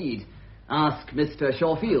indeed. Ask Mr.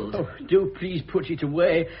 Shawfield. Oh, do please put it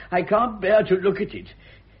away. I can't bear to look at it.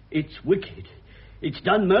 It's wicked. It's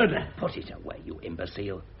done murder. Put it away, you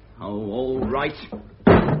imbecile. Oh, all right.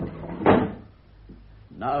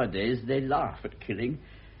 Nowadays, they laugh at killing.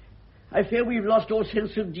 I fear we've lost all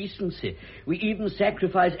sense of decency. We even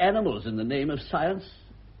sacrifice animals in the name of science.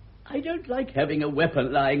 I don't like having a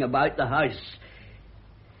weapon lying about the house.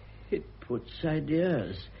 It puts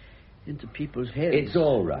ideas into people's heads. It's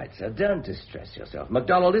all right, sir. Don't distress yourself.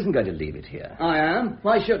 MacDonald isn't going to leave it here. I am.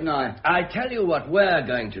 Why shouldn't I? I tell you what we're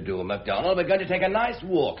going to do, MacDonald. We're going to take a nice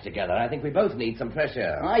walk together. I think we both need some fresh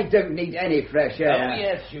air. I don't need any fresh air. Oh,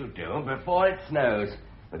 yes, you do, before it snows.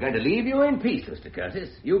 We're going to leave you in peace, Mr. Curtis.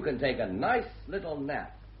 You can take a nice little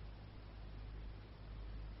nap.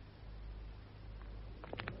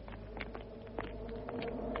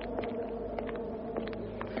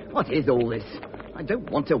 What is all this? I don't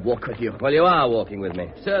want to walk with you. Well, you are walking with me.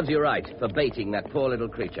 Serves you right for baiting that poor little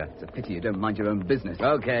creature. It's a pity you don't mind your own business.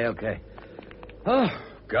 Okay. Oh,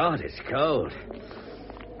 God, it's cold.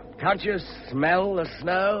 Can't you smell the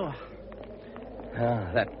snow?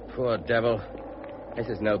 Ah, that poor devil. This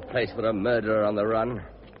is no place for a murderer on the run.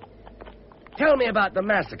 Tell me about the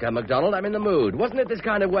massacre, MacDonald. I'm in the mood. Wasn't it this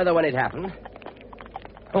kind of weather when it happened?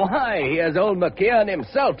 Why, here's old McKeon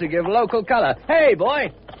himself to give local colour. Hey,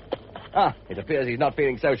 boy! Ah, it appears he's not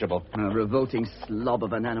feeling sociable. A revolting slob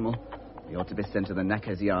of an animal. He ought to be sent to the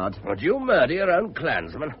knacker's yard. Would you murder your own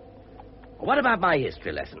clansman? What about my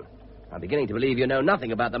history lesson? I'm beginning to believe you know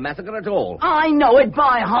nothing about the massacre at all. I know it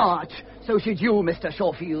by heart. So should you, Mr.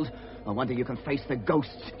 Shawfield. I wonder you can face the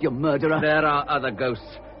ghosts, you murderer. There are other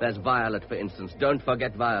ghosts. There's Violet, for instance. Don't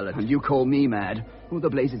forget Violet. And you call me mad. Who the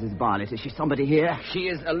blazes is Violet? Is she somebody here? She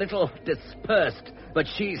is a little dispersed, but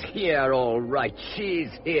she's here all right. She's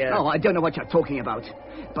here. Oh, I don't know what you're talking about.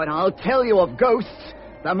 But I'll tell you of ghosts.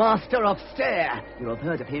 The Master of Stair. You have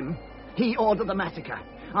heard of him. He ordered the massacre.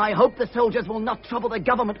 I hope the soldiers will not trouble the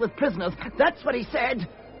government with prisoners. That's what he said.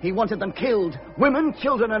 He wanted them killed. Women,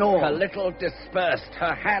 children, and all. A little dispersed.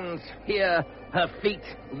 Her hands here, her feet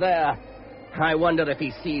there. I wonder if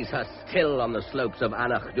he sees her still on the slopes of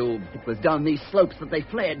Anachdub. It was down these slopes that they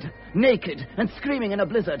fled, naked and screaming in a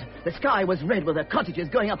blizzard. The sky was red with their cottages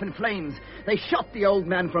going up in flames. They shot the old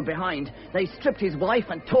man from behind. They stripped his wife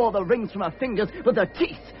and tore the rings from her fingers with their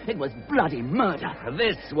teeth. It was bloody murder.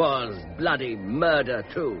 This was bloody murder,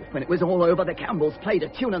 too. When it was all over, the Campbells played a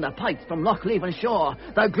tune on their pipes from Loch Leven Shore.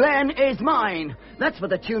 The Glen is mine. That's what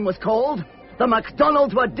the tune was called. The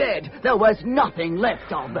MacDonalds were dead. There was nothing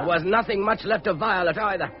left of them. There was nothing much left of Violet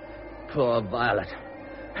either. Poor Violet.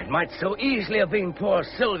 It might so easily have been poor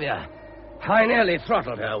Sylvia. I nearly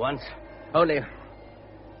throttled her once. Only...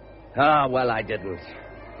 well, I didn't.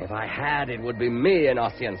 If I had, it would be me in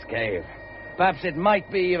Ossian's cave. Perhaps it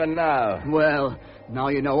might be even now. Well, now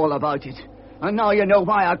you know all about it. And now you know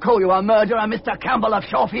why I call you a murderer, Mr. Campbell of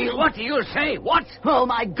Shawfield. What do you say? What? Oh,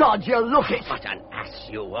 my God, you look it. What an ass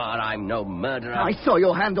you are. I'm no murderer. I saw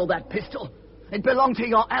you handle that pistol. It belonged to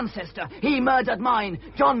your ancestor. He murdered mine,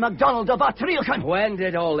 John MacDonald of Artrilken. When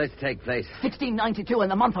did all this take place? 1692 in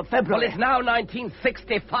the month of February. Well, it's now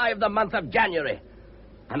 1965, the month of January.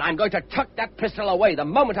 And I'm going to tuck that pistol away the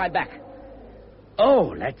moment I'm back.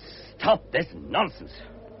 Oh, let's stop this nonsense.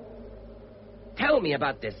 Tell me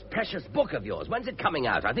about this precious book of yours. When's it coming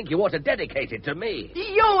out? I think you ought to dedicate it to me.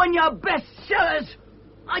 You and your bestsellers!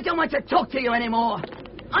 I don't want to talk to you anymore.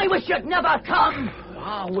 I wish you'd never come.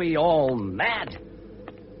 Are we all mad?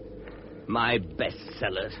 My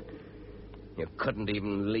bestsellers. You couldn't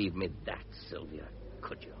even leave me that, Sylvia,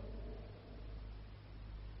 could you?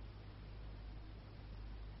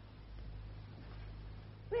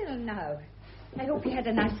 Well, now, I hope you had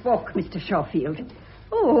a nice walk, Mr. Shawfield.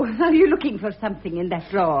 Oh, are you looking for something in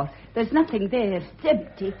that drawer? There's nothing there. It's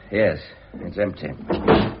empty. Yes, it's empty.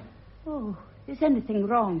 Oh, is anything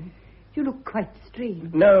wrong? You look quite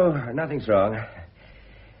strange. No, nothing's wrong.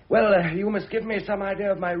 Well, you must give me some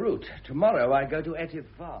idea of my route. Tomorrow I go to Ettyth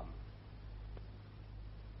Farm.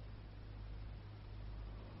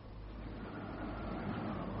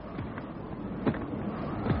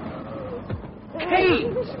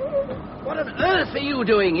 Kate! What on earth are you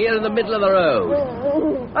doing here in the middle of the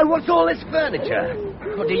road? And what's all this furniture?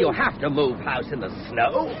 Or do you have to move house in the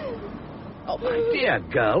snow? Oh, my dear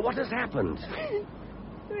girl, what has happened?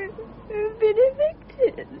 We've been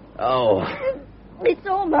evicted. Oh. It's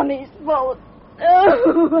all Mummy's fault.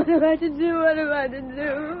 Oh, what am I to do? What am I to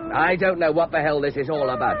do? I don't know what the hell this is all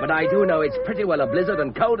about, but I do know it's pretty well a blizzard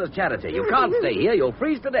and cold as charity. You can't stay here. You'll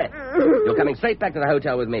freeze to death. You're coming straight back to the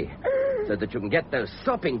hotel with me, so that you can get those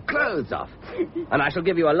sopping clothes off. And I shall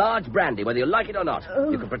give you a large brandy, whether you like it or not.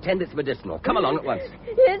 You can pretend it's medicinal. Come along at once.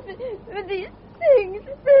 Yes, but these things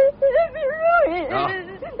have been ruined. Oh.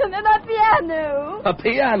 And my piano. A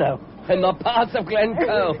piano in the parts of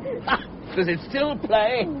Glencoe. Does it still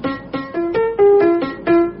play?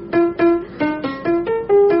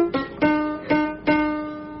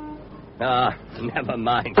 Never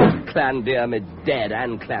mind. Clandiarmid's dead,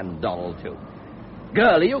 and Clandonald, too.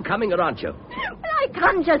 Girl, are you coming or aren't you? I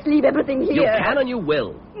can't just leave everything here. You can and you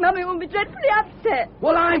will. Mummy will be dreadfully upset.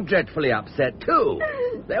 Well, I'm dreadfully upset, too.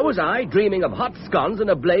 There was I, dreaming of hot scones and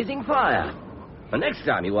a blazing fire. The next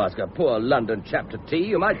time you ask a poor London chap to tea,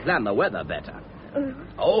 you might plan the weather better.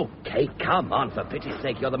 Oh, Kate, come on, for pity's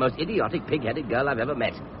sake. You're the most idiotic, pig-headed girl I've ever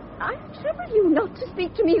met. I trouble you not to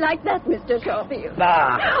speak to me like that, Mr. Shawfield.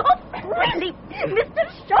 Ah. Oh, really? Mr.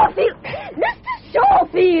 Shawfield! Mr.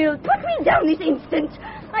 Shawfield! Put me down this instant.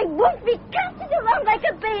 I won't be casted around like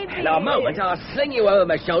a baby. In a moment, I'll sling you over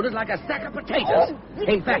my shoulders like a sack of potatoes.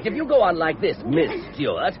 In fact, if you go on like this, Miss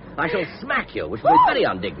Stewart, I shall smack you, which will be very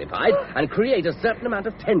undignified, and create a certain amount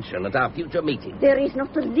of tension at our future meeting. There is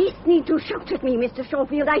not the least need to shout at me, Mr.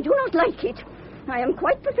 Shawfield. I do not like it. I am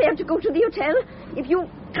quite prepared to go to the hotel if you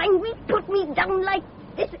kindly put me down like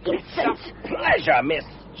This instant. It's a pleasure, Miss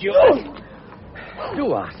Stewart.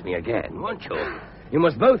 Do ask me again, won't you? You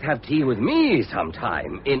must both have tea with me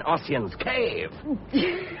sometime in Ossian's cave.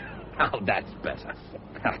 Oh, that's better.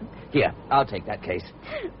 Here, I'll take that case.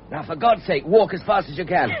 Now, for God's sake, walk as fast as you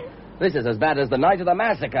can. This is as bad as the night of the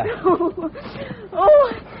massacre.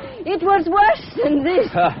 Oh, it was worse than this.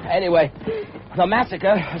 Anyway, the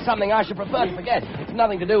massacre is something I should prefer to forget. It's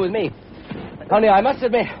nothing to do with me. Only I must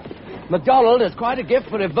admit, MacDonald has quite a gift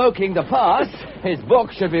for evoking the past. His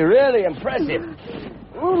book should be really impressive.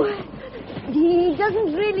 Oh, he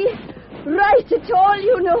doesn't really write at all,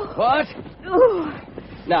 you know. What? Oh.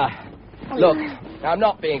 Now, look, I'm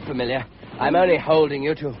not being familiar. I'm only holding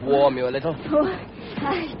you to warm you a little. Oh,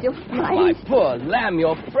 I don't My mind. poor lamb,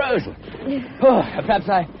 you're frozen. Oh, perhaps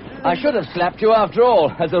I should have slapped you after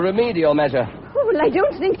all, as a remedial measure. Oh, well, I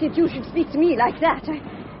don't think that you should speak to me like that.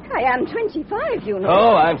 I am 25, you know.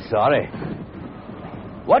 Oh, I'm sorry.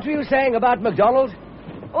 What were you saying about MacDonald?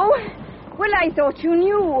 Oh, well, I thought you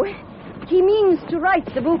knew. He means to write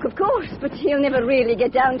the book, of course, but he'll never really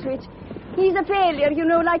get down to it. He's a failure, you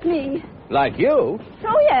know, like me. Like you?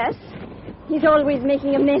 Oh, yes. He's always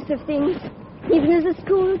making a mess of things, even as a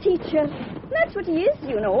school teacher. That's what he is,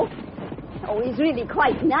 you know. Oh, he's really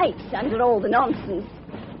quite nice under all the nonsense.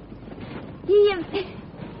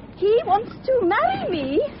 He wants to marry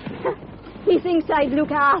me. He thinks I'd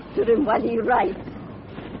look after him while he writes.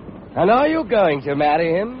 And are you going to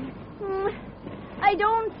marry him? I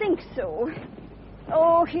don't think so.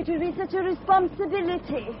 Oh, it will be such a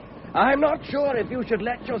responsibility. I'm not sure if you should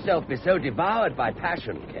let yourself be so devoured by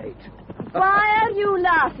passion, Kate. Why are you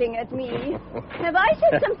laughing at me? Have I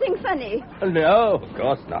said something funny? No, of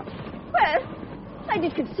course not. Well, I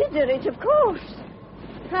did consider it, of course.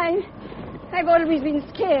 I've always been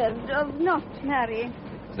scared of not marrying.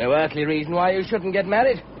 There's no earthly reason why you shouldn't get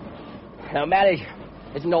married. Now, marriage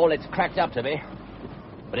isn't all it's cracked up to be.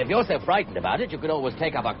 But if you're so frightened about it, you can always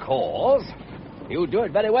take up a cause. You do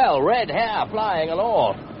it very well, red hair flying and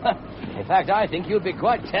all. In fact, I think you'd be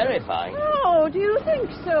quite terrifying. Oh, do you think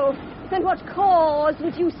so? And what cause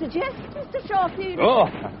would you suggest, Mr. Shawfield? Oh,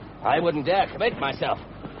 I wouldn't dare commit myself.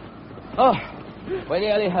 Oh, we're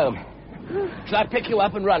nearly home. Shall I pick you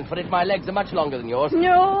up and run for it? My legs are much longer than yours.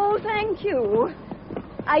 No, thank you.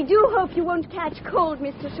 I do hope you won't catch cold,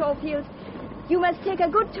 Mr. Shawfield. You must take a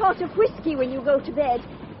good tot of whiskey when you go to bed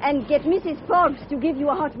and get Mrs. Forbes to give you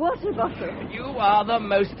a hot water bottle. You are the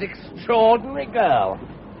most extraordinary girl.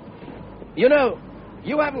 You know,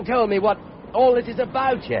 you haven't told me what all this is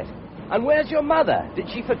about yet. And where's your mother? Did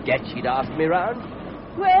she forget she'd asked me round?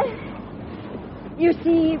 Well, you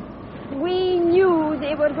see, we knew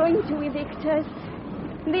they were going to evict us.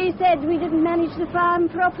 They said we didn't manage the farm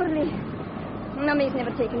properly. Mummy's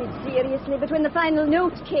never taken it seriously, but when the final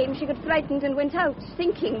note came, she got frightened and went out,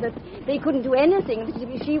 thinking that they couldn't do anything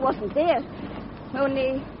if she wasn't there.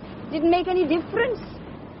 Only, it didn't make any difference.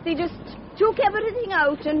 They just took everything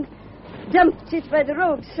out and dumped it by the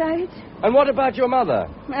roadside. And what about your mother?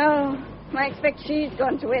 Oh, I expect she's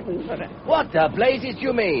gone to Edinburgh. What the blazes do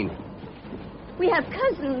you mean? We have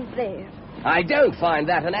cousins there. I don't find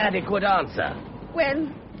that an adequate answer. Well,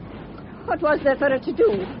 what was there for her to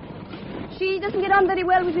do? She doesn't get on very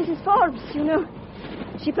well with Mrs. Forbes, you know.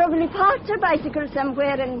 She probably parked her bicycle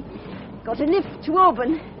somewhere and got a lift to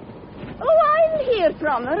Oban. Oh, I'll hear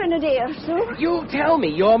from her in a day or so. You tell me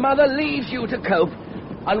your mother leaves you to cope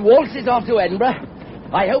and waltzes off to Edinburgh?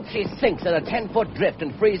 I hope she sinks in a 10-foot drift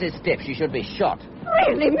and freezes stiff. She should be shot.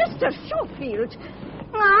 Really, Mr. Shawfield?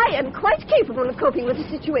 I am quite capable of coping with the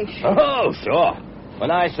situation. Oh, sure. When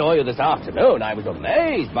I saw you this afternoon, I was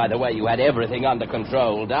amazed by the way you had everything under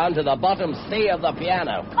control, down to the bottom C of the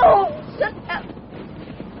piano. Oh,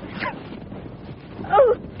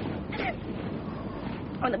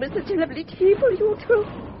 oh, there was such a lovely tea for you two.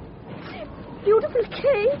 Beautiful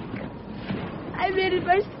cake. I made it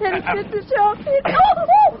myself, Mr. Shawfield.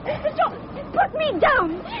 Oh, Mr. Shawfield, put me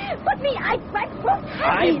down. Put me, I won't have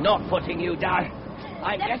I'm it. not putting you down.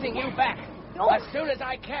 I'm getting you back as soon as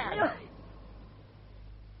I can.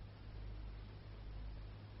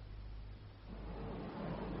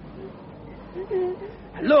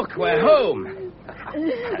 Look, we're home.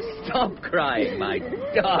 Stop crying, my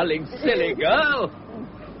darling, silly girl.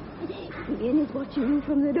 Ian is watching you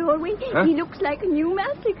from the doorway. Huh? He looks like a new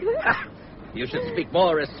massacre. You should speak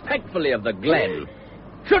more respectfully of the Glen.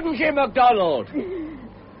 Shouldn't she, MacDonald?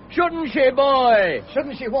 Shouldn't she, boy?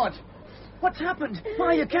 Shouldn't she what? What's happened? Why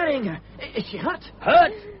are you carrying her? Is she hurt?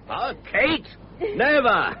 Hurt? Oh, Kate?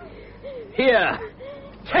 Never. Here.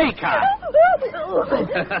 Take her!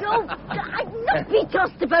 Don't! I'd not be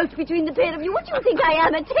tossed about between the pair of you. What do you think I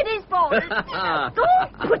am, a tennis ball?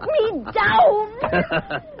 Don't put me down!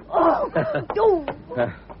 Oh, don't!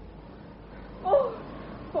 Oh,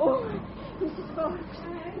 Mrs. Forbes.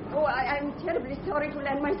 Oh, I'm terribly sorry to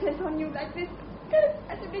land myself on you like this.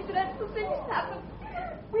 Such a bit dreadful things happen.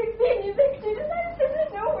 We've been evicted and I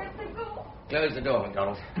simply know where to go. Close the door,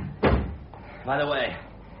 MacDonald. By the way,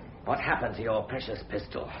 what happened to your precious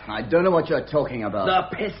pistol? I don't know what you're talking about.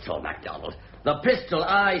 The pistol, MacDonald. The pistol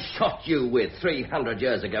I shot you with 300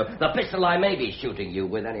 years ago. The pistol I may be shooting you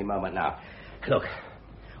with any moment now. Look,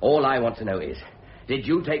 all I want to know is, did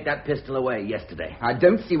you take that pistol away yesterday? I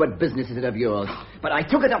don't see what business is it of yours, but I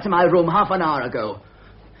took it up to my room half an hour ago.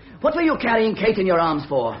 What were you carrying Kate in your arms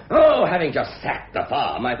for? Oh, having just sacked the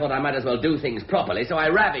farm, I thought I might as well do things properly, so I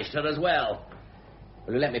ravished her as well.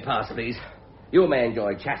 Will you let me pass, please? You may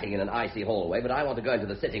enjoy chatting in an icy hallway, but I want to go into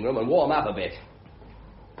the sitting room and warm up a bit.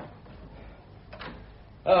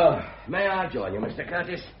 Oh, may I join you, Mr.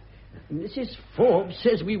 Curtis? Mrs. Forbes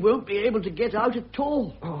says we won't be able to get out at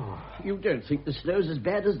all. Oh, you don't think the snow's as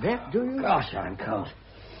bad as that, do you? Gosh, I'm cold.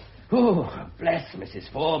 Oh, bless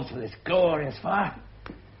Mrs. Forbes for this glorious fire.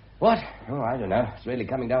 What? Oh, I don't know. It's really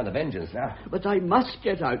coming down to vengeance now. But I must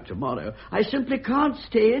get out tomorrow. I simply can't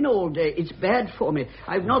stay in all day. It's bad for me.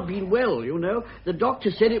 I've not been well, you know. The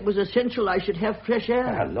doctor said it was essential I should have fresh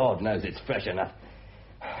air. Oh, Lord knows it's fresh enough.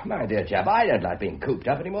 My dear chap, I don't like being cooped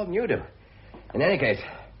up any more than you do. In any case,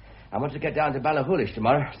 I want to get down to Ballachulish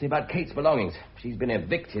tomorrow, see about Kate's belongings. She's been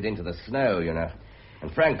evicted into the snow, you know.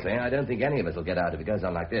 And frankly, I don't think any of us will get out if it goes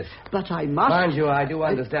on like this. But I must... Mind you, I do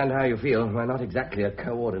understand how you feel. We're not exactly a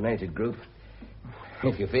coordinated group.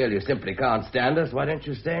 If you feel you simply can't stand us, why don't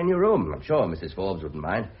you stay in your room? I'm sure Mrs. Forbes wouldn't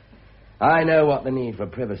mind. I know what the need for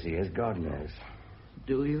privacy is, God knows.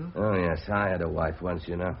 Do you? Oh, yes, I had a wife once,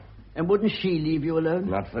 you know. And wouldn't she leave you alone?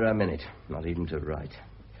 Not for a minute, not even to write.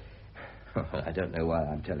 I don't know why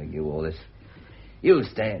I'm telling you all this. You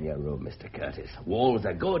stay in your room, Mr. Curtis. Walls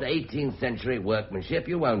are good 18th century workmanship.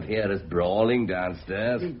 You won't hear us brawling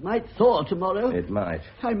downstairs. It might thaw tomorrow. It might.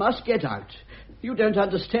 I must get out. You don't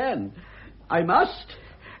understand. I must.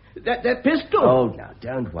 That pistol. Oh, now,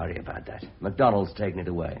 don't worry about that. MacDonald's taken it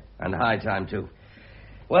away. And high time, too.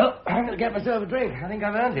 Well, I'm going to get myself a drink. I think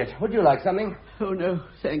I've earned it. Would you like something? Oh, no,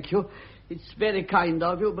 thank you. It's very kind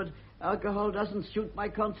of you, but alcohol doesn't suit my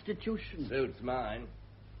constitution. Suits mine.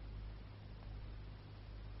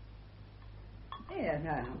 There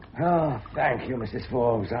now. Oh, thank you, Mrs.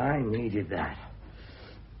 Forbes. I needed that.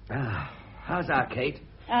 How's our Kate?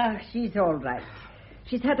 She's all right.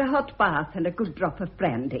 She's had a hot bath and a good drop of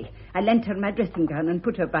brandy. I lent her my dressing gown and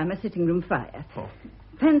put her by my sitting room fire. Oh.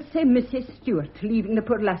 Fancy Mrs. Stewart leaving the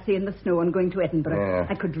poor lassie in the snow and going to Edinburgh. Yeah.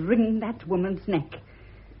 I could wring that woman's neck.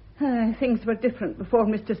 Things were different before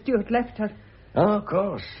Mr. Stewart left her. Oh, of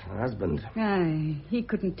course. Her husband. Aye, he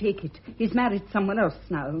couldn't take it. He's married someone else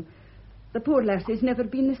now. The poor lassie's never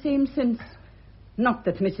been the same since. Not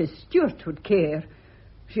that Mrs. Stewart would care.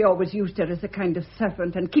 She always used her as a kind of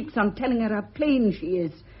servant and keeps on telling her how plain she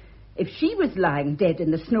is. If she was lying dead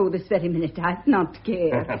in the snow this very minute, I'd not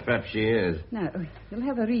care. Perhaps she is. Now, you'll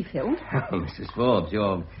have a refill. Oh, Mrs. Forbes,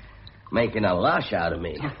 you're making a lush out of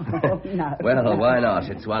me. Oh, no. Well, why not?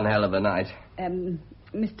 It's one hell of a night.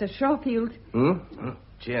 Mr. Shawfield.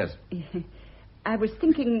 Cheers. I was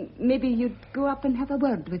thinking maybe you'd go up and have a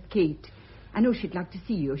word with Kate. I know she'd like to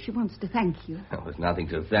see you. She wants to thank you. There was nothing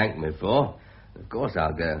to thank me for. Of course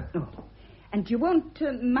I'll go. Oh. And you won't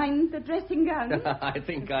mind the dressing gown? I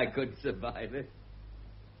think I could survive it.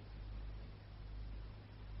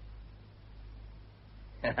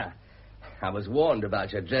 I was warned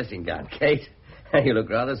about your dressing gown, Kate. You look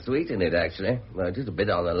rather sweet in it, actually. Well, just a bit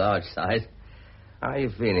on the large side. How are you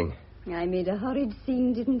feeling? I made a horrid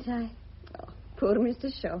scene, didn't I? Oh, poor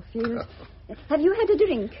Mr. Shawfield. Have you had a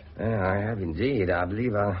drink? I have indeed. I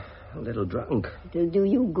believe I'm a little drunk. It'll do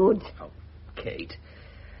you good. Oh, Kate,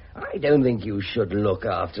 I don't think you should look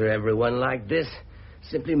after everyone like this.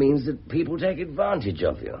 Simply means that people take advantage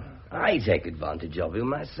of you. I take advantage of you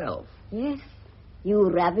myself. Yes. You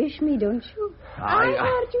ravish me, don't you? I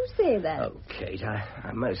heard you say that. Oh, Kate,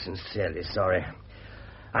 I'm most sincerely sorry.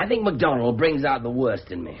 I think MacDonald brings out the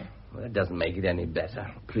worst in me. Well, that doesn't make it any better.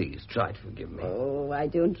 Please, try to forgive me. Oh, I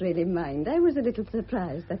don't really mind. I was a little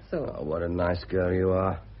surprised, that's all. Oh, what a nice girl you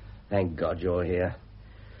are. Thank God you're here.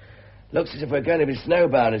 Looks as if we're going to be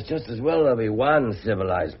snowbound. It's just as well there'll be one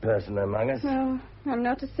civilized person among us. No, I'm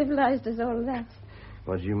not as civilized as all that.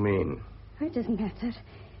 What do you mean? It doesn't matter.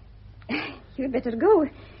 You'd better go.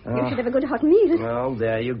 You should have a good hot meal. Well,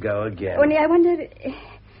 there you go again. Only I wonder...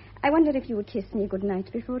 I wonder if you would kiss me good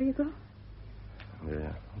night before you go.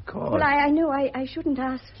 Yeah, of course. Well, I know I shouldn't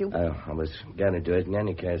ask you. Oh, I was going to do it in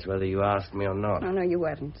any case, whether you asked me or not. Oh, no, you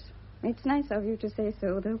weren't. It's nice of you to say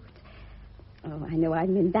so, though. But, I know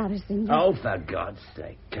I'm embarrassing you. Oh, for God's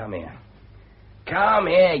sake, come here. Come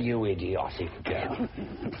here, you idiotic girl.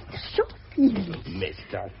 Shawfield.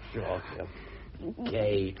 Mr. Shawfield.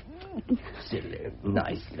 Kate. Silly,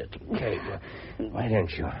 nice little Kate. Why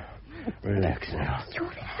don't you relax now? You're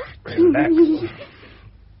hurting Relax. me.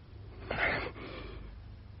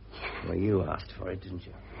 Well, you asked for it, didn't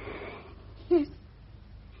you? Yes.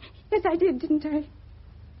 Yes, I did, didn't I?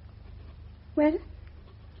 Well,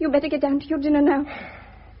 you better get down to your dinner now.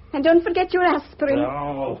 And don't forget your aspirin.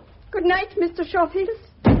 No. Good night, Mr. Shawfield.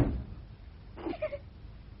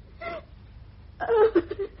 Oh.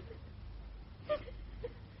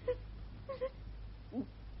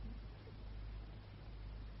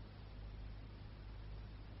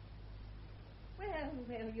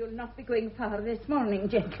 Well, you'll not be going far this morning,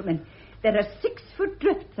 gentlemen. There are 6-foot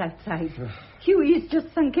drifts outside. Hughie's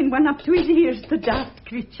just sunk in one up to his ears, the daft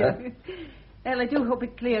creature. Well, I do hope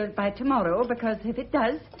it clears by tomorrow, because if it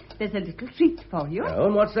does, there's a little treat for you. Oh,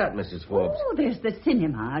 and what's that, Mrs. Forbes? Oh, there's the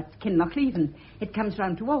cinema at Kinlochleven. It comes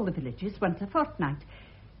round to all the villages once a fortnight.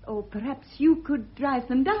 Oh, perhaps you could drive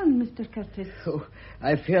them down, Mr. Curtis. Oh,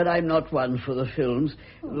 I fear I'm not one for the films.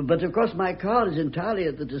 Oh. But, of course, my car is entirely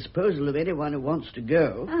at the disposal of anyone who wants to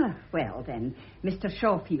go. Ah, well, then, Mr.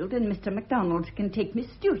 Shawfield and Mr. MacDonald can take Miss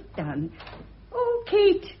Stewart down. Oh,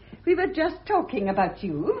 Kate, we were just talking about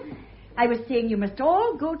you. I was saying you must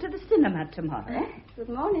all go to the cinema tomorrow. Good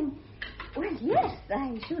morning. Well, yes,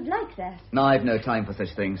 I should like that. No, I've no time for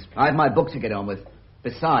such things. I've my book to get on with.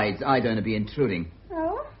 Besides, I don't want to be intruding.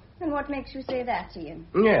 Oh? And what makes you say that, Ian?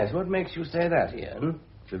 Yes, what makes you say that, Ian?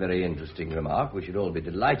 It's a very interesting remark. We should all be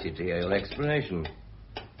delighted to hear your explanation.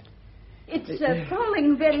 It's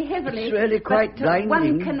falling very heavily. It's really quite blinding.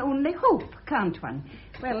 One can only hope, can't one?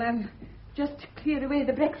 Well, just clear away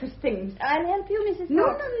the breakfast things. I'll help you, Mrs. No,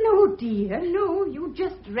 Fox. no, dear. No, you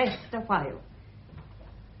just rest a while.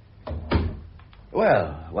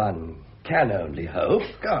 Well, one can only hope,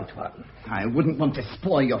 can't one? I wouldn't want to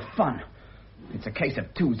spoil your fun. It's a case of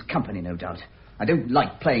two's company, no doubt. I don't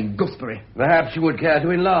like playing gooseberry. Perhaps you would care to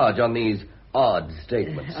enlarge on these odd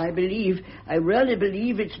statements. I really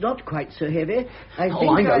believe it's not quite so heavy. I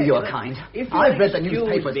know your kind. I've read the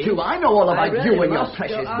newspapers, too. I know all about you and your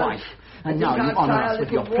precious wife. And now you honour us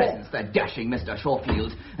with your presence, the dashing Mr.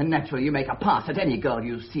 Shawfield. And naturally you make a pass at any girl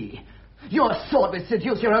you see. Your sword would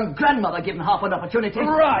seduce your own grandmother given half an opportunity.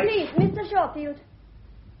 Right. Please, Mr. Shawfield.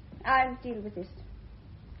 I'll deal with this.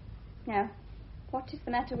 Now, what is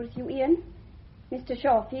the matter with you, Ian? Mr.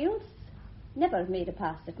 Shawfield's never made a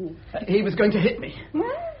pass at me. He was going to hit me.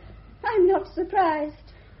 Well, I'm not surprised.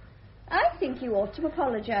 I think you ought to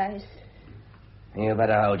apologize. You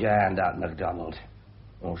better hold your hand out, MacDonald.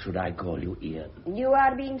 Or should I call you Ian? You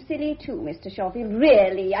are being silly too, Mr. Shawfield.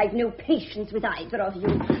 Really, I've no patience with either of you.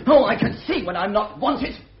 Oh, I can see when I'm not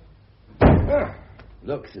wanted.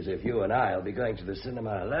 Looks as if you and I'll be going to the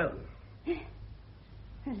cinema alone.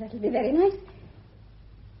 Well, that'll be very nice.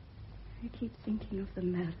 I keep thinking of the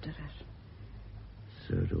murderer.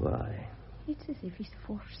 So do I. It's as if he's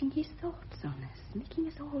forcing his thoughts on us, making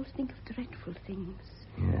us all think of dreadful things.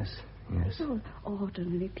 Yes. We're all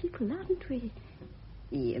ordinary people, aren't we?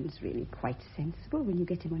 Ian's really quite sensible when you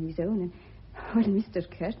get him on his own. And, well, Mr.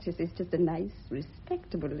 Curtis is just a nice,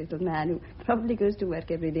 respectable little man who probably goes to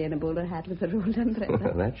work every day in a bowler hat with a rolled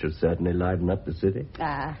umbrella. That should certainly liven up the city.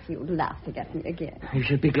 Ah, you're laughing at me again. You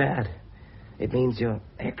should be glad. It means you're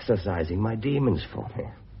exercising my demons for me.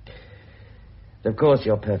 Of course,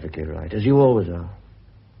 you're perfectly right, as you always are.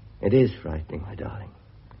 It is frightening, my darling.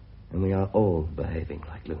 And we are all behaving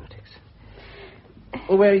like lunatics.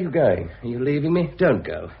 Well, where are you going? Are you leaving me? Don't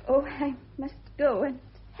go. Oh, I must go and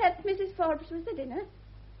help Mrs. Forbes with the dinner.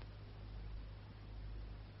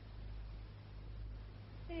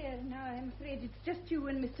 There, now I'm afraid it's just you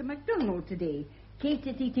and Mr. MacDonald today. Kate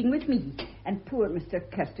is eating with me, and poor Mr.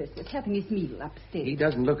 Curtis is having his meal upstairs. He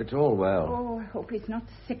doesn't look at all well. Oh, I hope he's not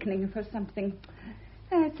sickening for something.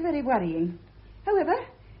 It's very worrying. However,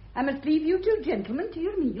 I must leave you two gentlemen to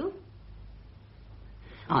your meal.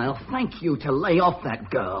 I'll thank you to lay off that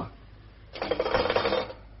girl.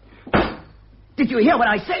 Did you hear what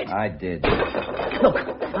I said? I did. Look,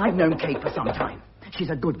 I've known Kate for some time.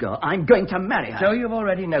 She's a good girl. I'm going to marry her. So you've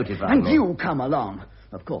already notified and me. You come along.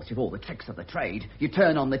 Of course, you've all the tricks of the trade. You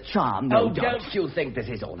turn on the charm, no doubt. Don't you think this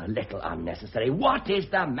is all a little unnecessary? What is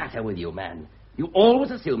the matter with you, man? You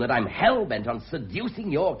always assume that I'm hell-bent on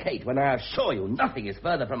seducing your Kate when I assure you nothing is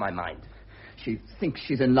further from my mind. She thinks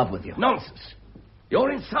she's in love with you. Nonsense.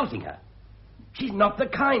 You're insulting her. She's not the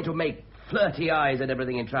kind to make flirty eyes and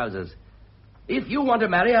everything in trousers. If you want to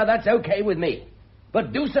marry her, that's okay with me.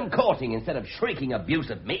 But do some courting instead of shrieking abuse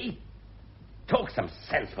at me. Talk some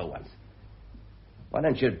sense for once. Why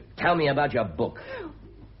don't you tell me about your book?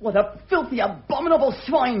 What a filthy, abominable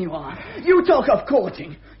swine you are. You talk of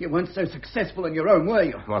courting. You weren't so successful in your own, were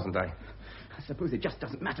you? Wasn't I? I suppose it just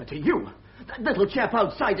doesn't matter to you. That little chap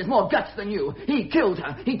outside has more guts than you. He killed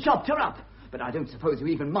her. He chopped her up. But I don't suppose you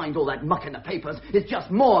even mind all that muck in the papers. It's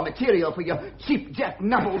just more material for your cheap jack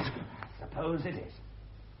novels. Suppose it is.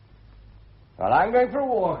 Well, I'm going for a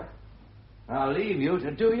walk. I'll leave you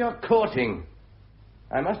to do your courting.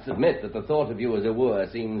 I must admit that the thought of you as a wooer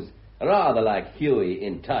seems rather like Huey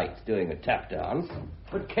in tights doing a tap dance.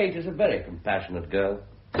 But Kate is a very compassionate girl.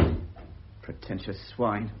 Pretentious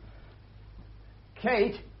swine.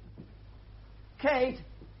 Kate? Kate?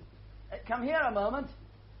 Come here a moment.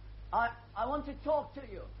 I want to talk to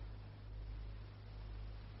you.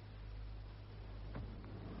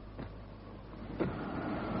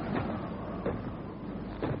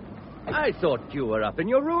 I thought you were up in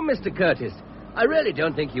your room, Mr. Curtis. I really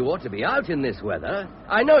don't think you ought to be out in this weather.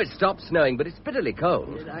 I know it stopped snowing, but it's bitterly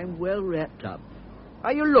cold. Yes, I'm well wrapped up.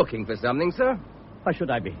 Are you looking for something, sir? Why should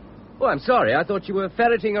I be? Oh, I'm sorry. I thought you were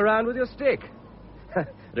ferreting around with your stick.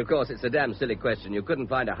 But of course, it's a damn silly question. You couldn't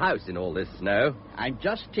find a house in all this snow. I'm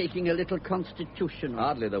just taking a little constitutional.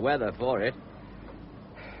 Hardly the weather for it.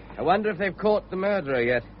 I wonder if they've caught the murderer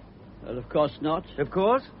yet. Well, of course not. Of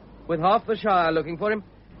course? With half the Shire looking for him?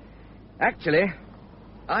 Actually,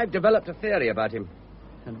 I've developed a theory about him.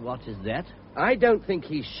 And what is that? I don't think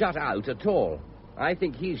he's shut out at all. I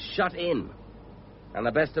think he's shut in. And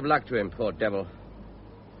the best of luck to him, poor devil.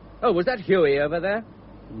 Oh, was that Huey over there?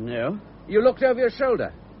 No. You looked over your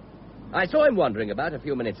shoulder. I saw him wandering about a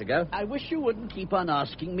few minutes ago. I wish you wouldn't keep on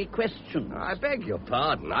asking me questions. I beg your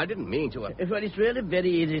pardon. I didn't mean to... Well, it's really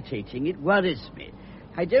very irritating. It worries me.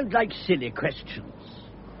 I don't like silly questions.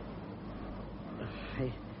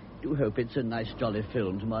 I do hope it's a nice, jolly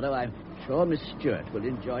film tomorrow. I'm sure Miss Stewart will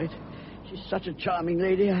enjoy it. She's such a charming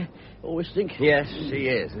lady, I always think. Yes, she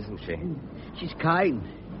is, isn't she? She's kind.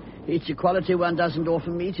 It's a quality one doesn't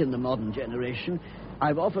often meet in the modern generation.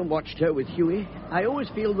 I've often watched her with Huey. I always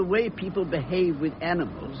feel the way people behave with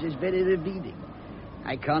animals is very revealing.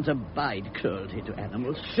 I can't abide cruelty to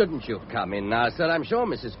animals. Shouldn't you come in now, sir? I'm sure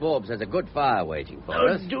Mrs. Forbes has a good fire waiting for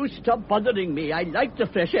us. Do stop bothering me. I like the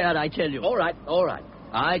fresh air, I tell you. All right.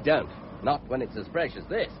 I don't. Not when it's as fresh as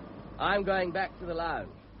this. I'm going back to the lounge.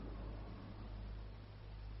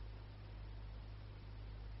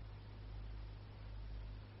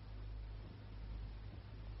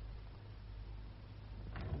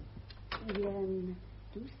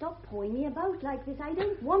 Do stop pawing me about like this. I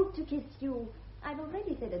don't want to kiss you. I've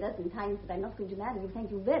already said a dozen times that I'm not going to marry you.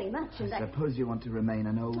 Thank you very much. I suppose you want to remain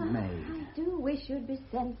an old maid. I do wish you'd be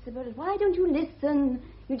sensible. Why don't you listen?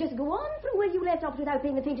 You just go on from where you left off without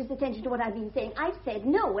paying the faintest attention to what I've been saying. I've said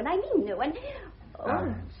no, and I mean no, and... Oh.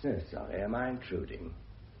 I'm so sorry. Am I intruding?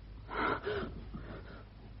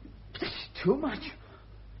 This is too much.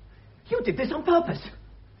 You did this on purpose.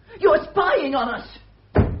 You're spying on us.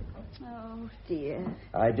 Oh, dear.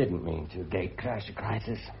 I didn't mean to gate crash a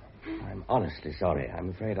crisis. I'm honestly sorry. I'm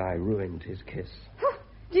afraid I ruined his kiss.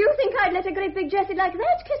 Do you think I'd let a great big Jessie like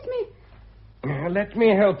that kiss me? Let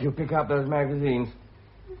me help you pick up those magazines.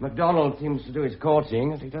 MacDonald seems to do his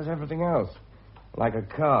courting as he does everything else. Like a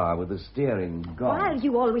car with the steering gone. Why are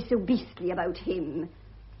you always so beastly about him?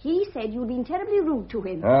 He said you'd been terribly rude to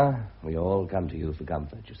him. We all come to you for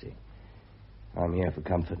comfort, you see. I'm here for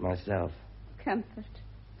comfort myself. Comfort?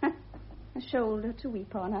 A shoulder to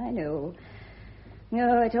weep on, I know.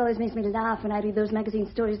 Oh, it always makes me laugh when I read those magazine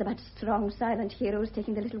stories about strong, silent heroes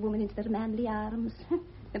taking the little woman into their manly arms.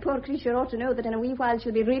 The poor creature ought to know that in a wee while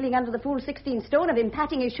she'll be reeling under the full 16 stone of him,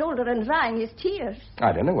 patting his shoulder and drying his tears.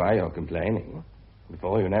 I don't know why you're complaining.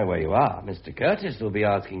 Before you know where you are, Mr. Curtis will be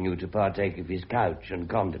asking you to partake of his couch and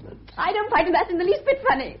condiments. I don't find that in the least bit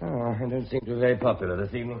funny. Oh, I don't seem to be very popular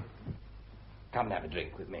this evening. Come and have a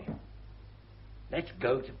drink with me. Let's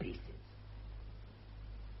go to pieces.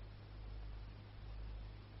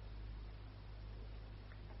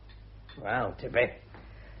 Well, Tippy,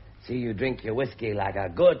 see you drink your whiskey like a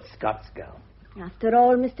good Scots girl. After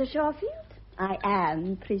all, Mr. Shawfield, I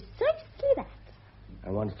am precisely that.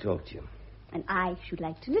 I want to talk to you. And I should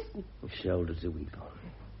like to listen. Shoulder to weep on.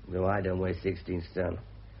 Though I don't weigh 16 stone.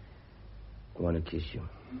 I want to kiss you.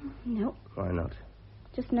 No. Why not?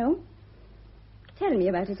 Just no. Tell me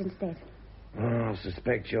about it instead. I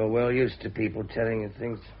suspect you're well used to people telling you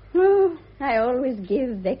things. Oh, I always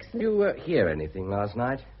give excellent... Did you hear anything last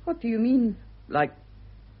night? What do you mean? Like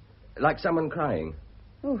someone crying.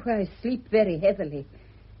 Oh, I sleep very heavily.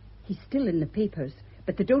 He's still in the papers,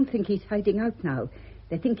 but they don't think he's hiding out now.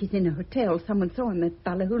 They think he's in a hotel. Someone saw him at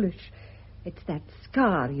Ballachulish. It's that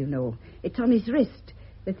scar, you know. It's on his wrist.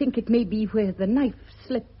 They think it may be where the knife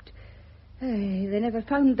slipped. They never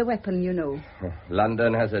found the weapon, you know.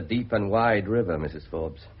 London has a deep and wide river, Mrs.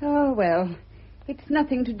 Forbes. Oh, well, it's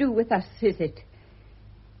nothing to do with us, is it?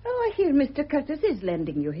 Oh, I hear Mr. Curtis is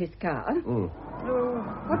lending you his car. Mm. Oh,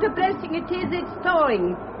 what a blessing it is it's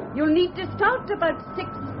thawing. You'll need to start about 6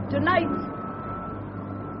 tonight.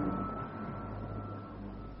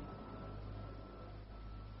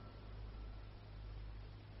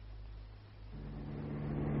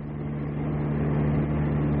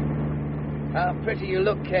 How pretty you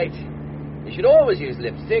look, Kate. You should always use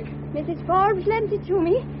lipstick. Mrs. Forbes lent it to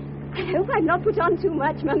me. I hope I've not put on too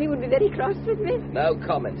much. Mummy would be very cross with me. No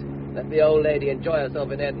comment. Let the old lady enjoy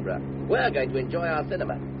herself in Edinburgh. We're going to enjoy our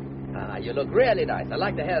cinema. You look really nice. I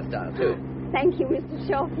like the hairstyle, too. Thank you, Mr.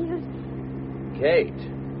 Shawfield. Kate.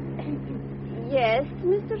 Yes,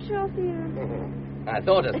 Mr. Shawfield. I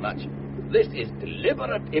thought as much. This is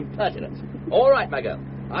deliberate impertinence. All right, my girl.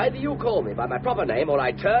 Either you call me by my proper name or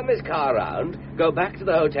I turn this car around, go back to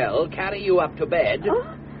the hotel, carry you up to bed,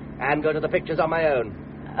 and go to the pictures on my own.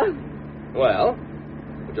 Well,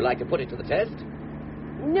 would you like to put it to the test?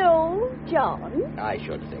 No, John. I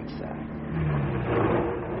should think so.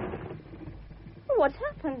 What's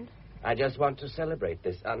happened? I just want to celebrate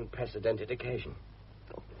this unprecedented occasion.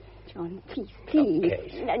 John, please.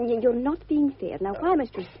 Okay. And you're not being fair. Now, why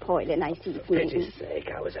must you spoil a nice evening? For pity's sake,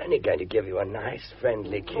 I was only going to give you a nice,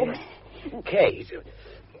 friendly kiss. Kate.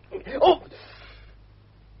 Oh!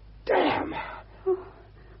 Damn! Oh,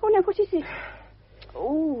 now, what is it?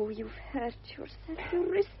 Oh, you've hurt yourself. Your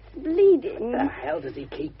wrist's bleeding. The hell does he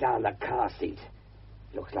keep down the car seat?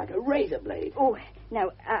 Looks like a razor blade. Oh,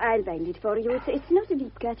 now, I'll bind it for you. It's not a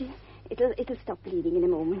deep cut. It'll stop bleeding in a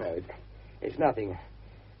moment. No, it's nothing.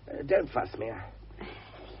 Don't fuss me.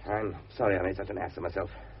 I'm sorry I made such an ass of myself.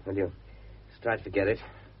 Will you just try to forget it?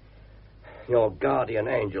 Your guardian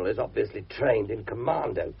angel is obviously trained in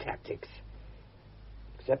commando tactics.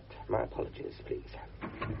 Accept my apologies, please.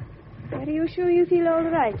 Are you sure you feel all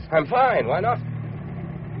right? I'm fine. Why not?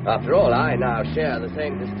 After all, I now share the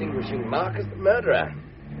same distinguishing mark as the murderer.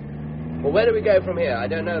 Well, where do we go from here? I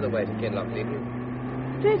don't know the way to Kinloch, do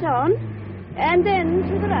you? Straight on, and then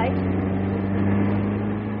to the right.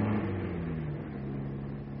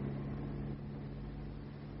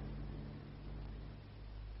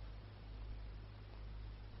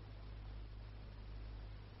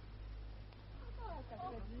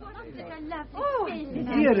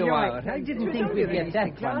 Here you are. I didn't think we'd get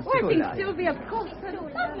that one. I think Sylvia, of course, is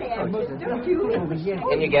lovely, don't you?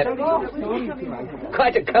 Can you get it?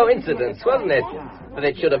 Quite a coincidence, wasn't it? That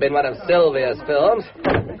it should have been one of Sylvia's films.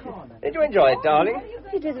 Did you enjoy it, darling?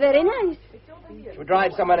 It was very nice. Should we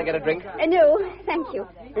drive somewhere and get a drink? No, thank you.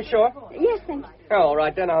 You sure? Yes, thank you. Oh, all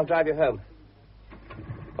right, then I'll drive you home.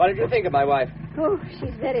 What did you think of my wife? Oh,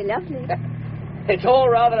 she's very lovely. It's all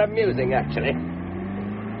rather amusing, actually.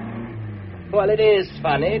 Well, it is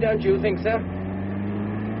funny, don't you think so?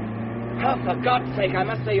 Oh, for God's sake, I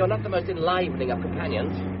must say you're not the most enlivening of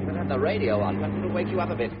companions. You better have the radio on. Perhaps it'll wake you up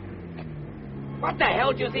a bit. What the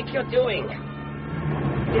hell do you think you're doing?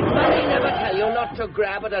 Did Mummy never tell you not to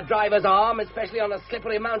grab at a driver's arm, especially on a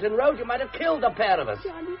slippery mountain road? You might have killed the pair of us.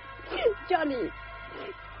 Johnny,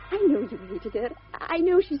 I know you hated her. I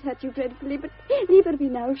know she's hurt you dreadfully, but leave her be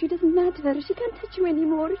now. She doesn't matter. She can't touch you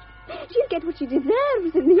anymore. She'll get what she deserves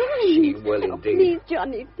in the end. She will indeed. Please,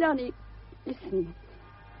 Johnny, listen.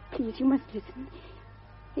 Please, you must listen.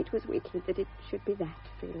 It was wicked that it should be that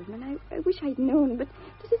film, and I wish I'd known, but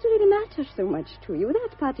does it really matter so much to you?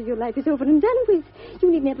 That part of your life is over and done with.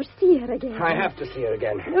 You need never see her again. I have to see her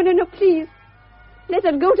again. No, please. Let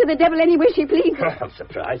her go to the devil any way she pleases. I'm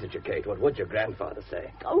surprised at you, Kate. What would your grandfather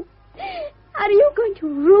say? Oh, are you going to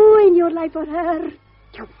ruin your life for her?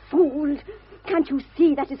 You fool. Can't you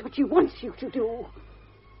see that is what she wants you to do?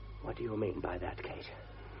 What do you mean by that, Kate?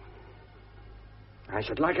 I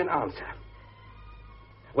should like an answer.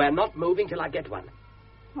 We're not moving till I get one.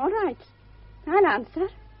 All right. I'll answer.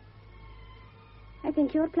 I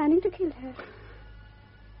think you're planning to kill her.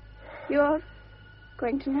 You're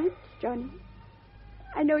going tonight, Johnny.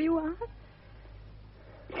 I know you are.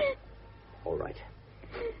 All right.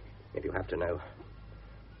 If you have to know,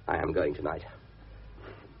 I am going tonight.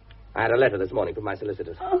 I had a letter this morning from my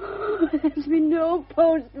solicitors. Oh, there's been no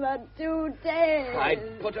postman today. I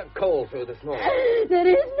put a call through this morning. There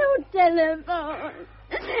is no telephone.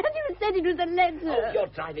 And you said it was a letter. Oh, you're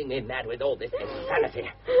driving me mad with all this insanity.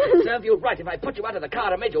 It'd serve you right if I put you out of the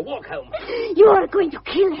car and made you walk home. You are going to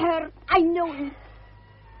kill her. I know it.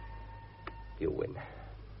 You win.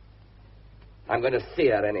 I'm going to see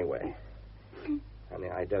her anyway. Only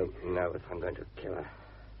I don't know if I'm going to kill her.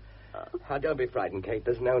 Oh, don't be frightened, Kate.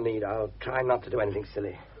 There's no need. I'll try not to do anything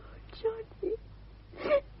silly. Johnny.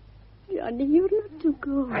 Johnny, you're not to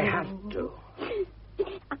go. I have to.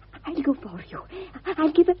 I'll go for you.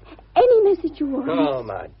 I'll give her any message you want. Oh,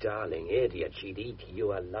 my darling idiot. She'd eat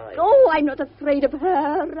you alive. Oh, I'm not afraid of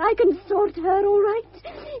her. I can sort her, all right.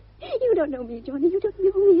 You don't know me, Johnny. You don't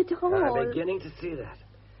know me at all. I'm beginning to see that.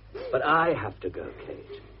 But I have to go,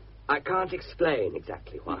 Kate. I can't explain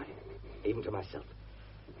exactly why, even to myself.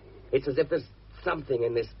 It's as if there's something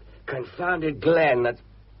in this confounded Glen that's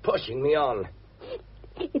pushing me on.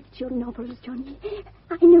 It's your novels, Johnny.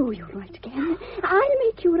 I know you'll write again. I'll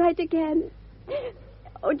make you write again.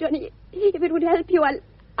 Oh, Johnny, if it would help you,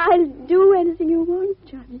 I'll do anything you want,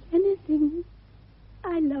 Johnny. Anything.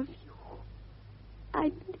 I love you.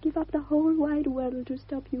 I'd give up the whole wide world to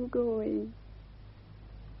stop you going.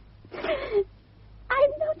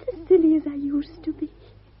 I'm not as silly as I used to be.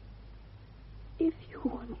 If you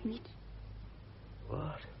want me to.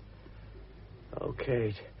 What? Oh,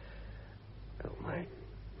 Kate. Oh, my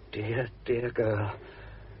dear, dear girl.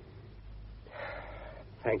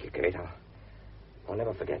 Thank you, Kate. I'll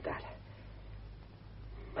never forget that.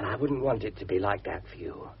 But I wouldn't want it to be like that for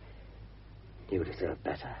you. You deserve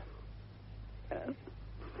better.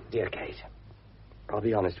 Dear Kate, I'll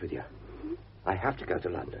be honest with you. I have to go to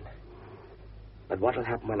London. But what'll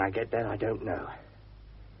happen when I get there, I don't know.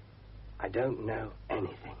 I don't know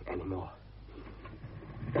anything anymore.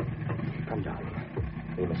 Come,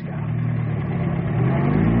 darling. We must go.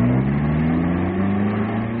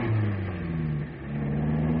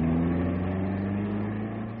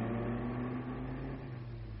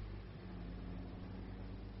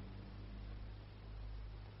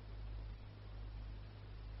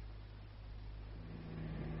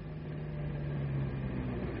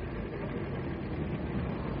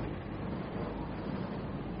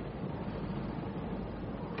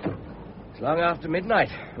 Long after midnight,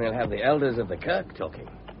 we'll have the elders of the kirk talking.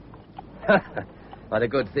 What a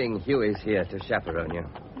good thing Hugh is here to chaperone you.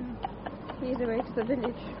 He's away to the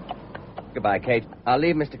village. Goodbye, Kate. I'll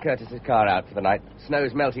leave Mr. Curtis's car out for the night.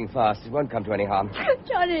 Snow's melting fast. It won't come to any harm.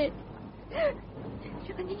 Johnny!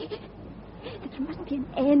 Johnny, there must be an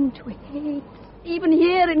end to it. Even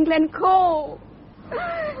here in Glencoe.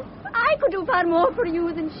 I could do far more for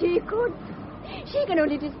you than she could. She can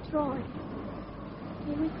only destroy.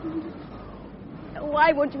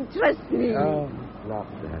 Why won't you trust me? Oh, not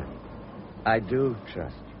that. I do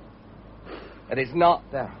trust you. And it's not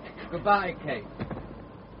that. Goodbye, Kate.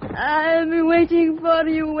 I'll be waiting for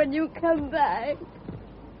you when you come back.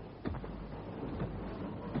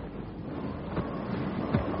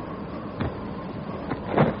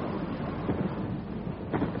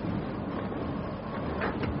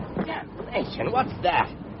 Damnation, what's that?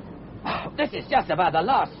 Oh, this is just about the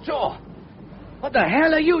last straw. What the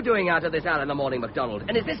hell are you doing out of this hour in the morning, MacDonald?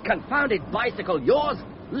 And is this confounded bicycle yours?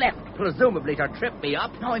 Left, presumably, to trip me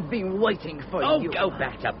up? I've been waiting for you. Oh, go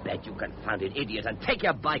back to bed, you confounded idiot, and take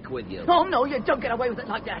your bike with you. Oh, no, you don't get away with it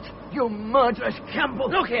like that. You murderous Campbell.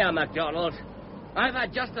 Look here, MacDonald. I've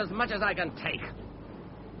had just as much as I can take.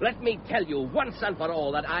 Let me tell you once and for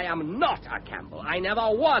all that I am not a Campbell. I never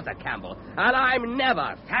was a Campbell. And I'm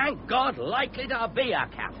never, thank God, likely to be a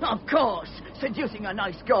Campbell. Of course. Seducing a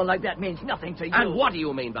nice girl like that means nothing to you. And what do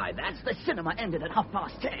you mean by that? The cinema ended at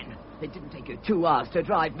 10:30. It didn't take you 2 hours to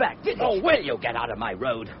drive back, did it? Oh, will you get out of my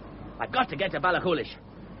road? I've got to get to Ballachulish.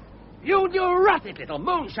 You neurotic little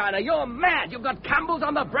moonshiner, you're mad. You've got Campbells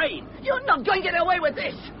on the brain. You're not going to get away with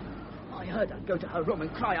this. I heard her go to her room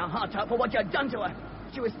and cry her heart out for what you'd done to her.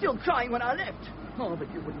 She was still crying when I left. Oh,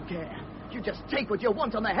 but you wouldn't care. You just take what you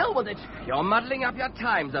want and the hell with it. You're muddling up your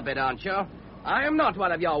times a bit, aren't you? I am not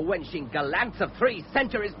one of your wenching gallants of 3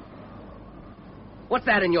 centuries. What's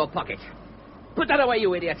that in your pocket? Put that away,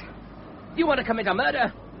 you idiot. You want to commit a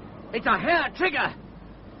murder? It's a hair trigger.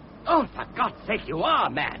 Oh, for God's sake, you are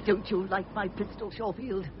mad. Don't you like my pistol,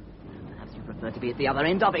 Schofield? Perhaps you prefer to be at the other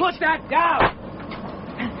end of it. Put that down!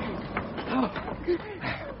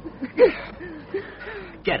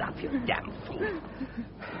 Get up, you damn fool.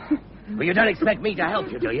 Well, you don't expect me to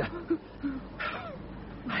help you, do you?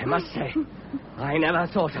 I must say, I never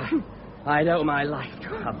thought I'd owe my life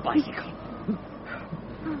to a bicycle.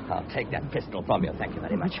 I'll take that pistol from you, thank you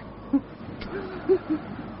very much.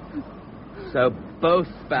 So both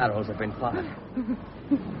barrels have been fired.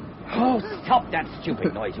 Oh, stop that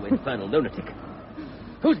stupid noise, you infernal lunatic.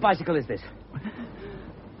 Whose bicycle is this?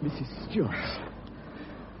 Mrs. Stewart's.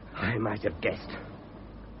 I might have guessed.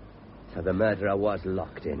 So the murderer was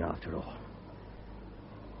locked in after all.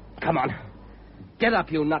 Come on. Get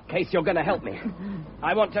up, you nutcase. You're going to help me.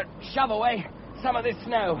 I want to shove away some of this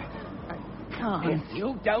snow. I can't. If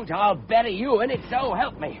you don't, I'll bury you in it, so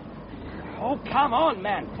help me. Oh, come on,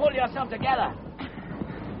 man. Pull yourself together.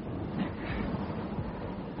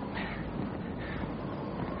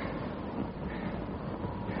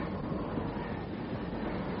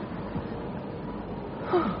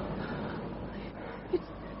 It's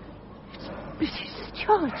Mrs.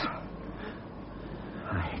 Stewart.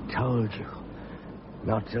 I told you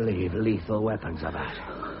not to leave lethal weapons about.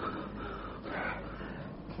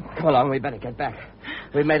 Come along, we better get back.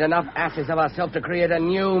 We've made enough asses of ourselves to create a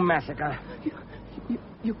new massacre.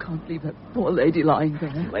 You can't leave that poor lady lying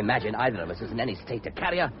there. You imagine either of us is in any state to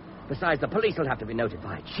carry her? Besides, the police will have to be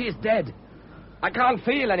notified. She's dead. I can't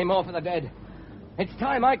feel any more for the dead. It's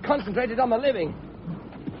time I concentrated on the living.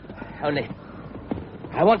 Only,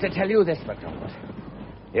 I want to tell you this, MacDonald.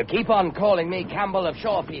 You keep on calling me Campbell of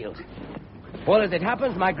Shorefield. Well, as it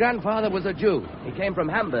happens, my grandfather was a Jew. He came from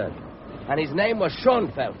Hamburg, and his name was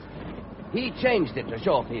Schoenfeld. He changed it to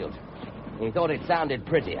Shorefield. He thought it sounded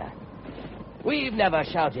prettier. We've never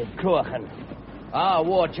shouted Kruachen. Our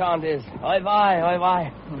war chant is Oi vai, oi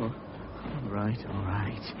vai. Oh, all right.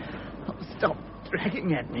 Oh, stop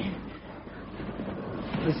dragging at me.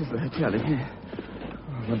 This is the hotel in here.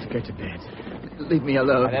 I want to go to bed. Leave me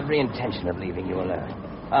alone. I have every intention of leaving you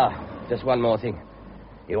alone. Just one more thing.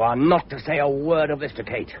 You are not to say a word of this to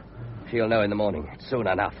Kate. She'll know in the morning. It's soon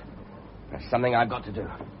enough. There's something I've got to do.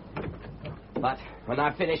 But when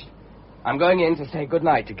I've finished, I'm going in to say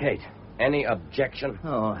goodnight to Kate. Any objection?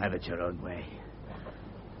 Oh, have it your own way.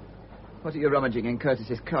 What are you rummaging in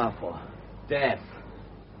Curtis's car for? Death.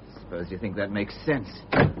 Suppose you think that makes sense.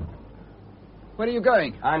 Where are you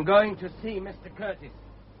going? I'm going to see Mr. Curtis.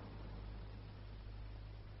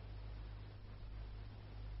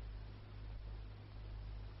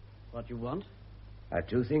 What you want? I have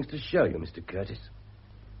two things to show you, Mr. Curtis.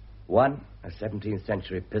 One, a 17th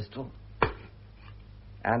century pistol.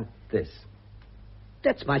 And this.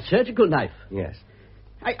 That's my surgical knife. Yes.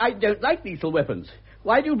 I don't like lethal weapons.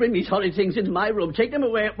 Why do you bring these horrid things into my room? Take them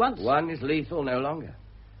away at once. One is lethal no longer.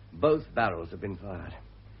 Both barrels have been fired.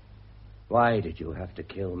 Why did you have to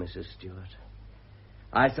kill Mrs. Stewart?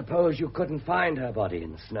 I suppose you couldn't find her body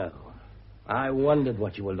in the snow. I wondered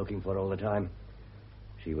what you were looking for all the time.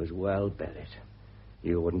 She was well buried.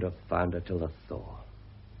 You wouldn't have found her till the thaw.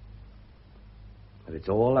 But it's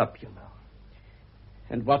all up, you know.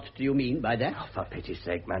 And what do you mean by that? Oh, for pity's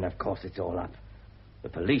sake, man, of course it's all up. The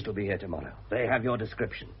police will be here tomorrow. They have your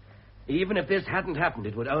description. Even if this hadn't happened,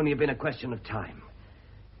 it would only have been a question of time.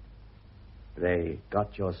 They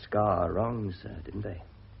got your scar wrong, sir, didn't they?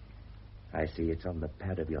 I see it's on the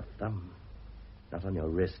pad of your thumb, not on your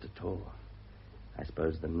wrist at all. I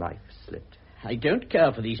suppose the knife slipped. I don't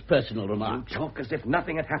care for these personal remarks. You talk as if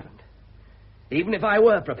nothing had happened. Even if I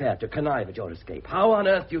were prepared to connive at your escape, how on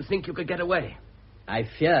earth do you think you could get away? I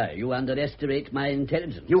fear you underestimate my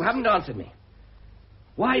intelligence. You haven't answered me.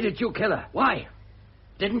 Why did you kill her? Why?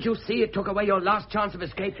 Didn't you see it took away your last chance of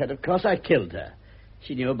escape? And of course I killed her.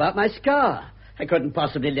 She knew about my scar. I couldn't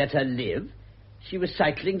possibly let her live. She was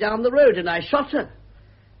cycling down the road and I shot her.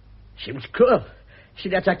 She was cruel. She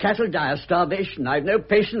let her cattle die of starvation. I've no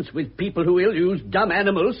patience with people who ill-use dumb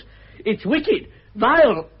animals. It's wicked,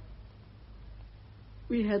 vile.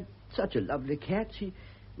 We had such a lovely cat. She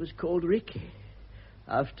was called Ricky.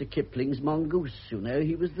 After Kipling's mongoose, you know,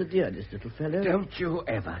 he was the dearest little fellow. Don't you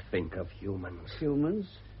ever think of humans? Humans?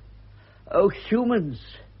 Oh, humans.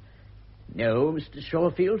 No, Mr.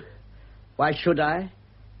 Shorefield. Why should I?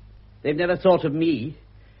 They've never thought of me.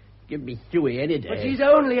 Give me Huey any day. But he's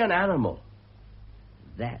only an animal.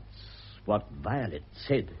 That's what Violet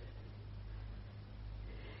said.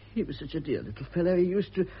 He was such a dear little fellow. He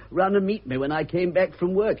used to run and meet me when I came back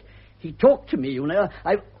from work. He talked to me, you know.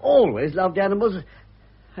 I've always loved animals.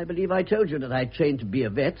 I believe I told you that I trained to be a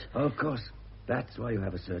vet. Oh, of course. That's why you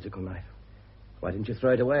have a surgical knife. Why didn't you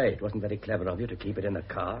throw it away? It wasn't very clever of you to keep it in the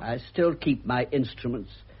car. I still keep my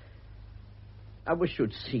instruments. I wish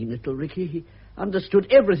you'd seen little Ricky. He understood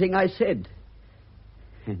everything I said.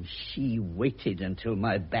 And she waited until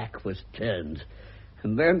my back was turned.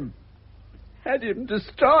 And then had him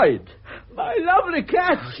destroyed. My lovely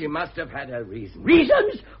cat. Oh, she must have had her reasons.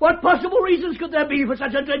 Reasons? What possible reasons could there be for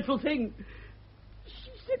such a dreadful thing?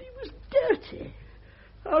 She said he was dirty.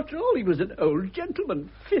 After all, he was an old gentleman,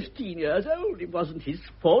 15 years old. It wasn't his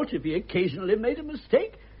fault if he occasionally made a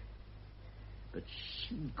mistake. But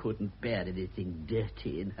she couldn't bear anything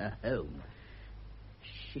dirty in her home.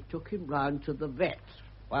 She took him round to the vet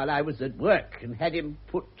while I was at work and had him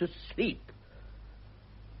put to sleep.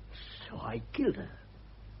 So I killed her.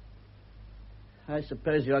 I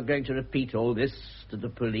suppose you're going to repeat all this to the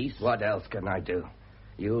police? What else can I do?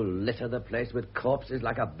 You litter the place with corpses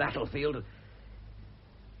like a battlefield.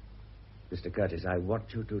 Mr. Curtis, I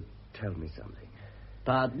want you to tell me something.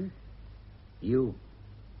 Pardon? You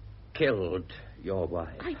killed your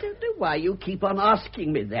wife. I don't know why you keep on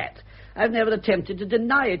asking me that. I've never attempted to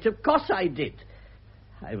deny it. Of course I did.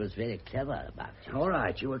 I was very clever about it. All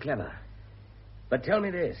right, you were clever. But tell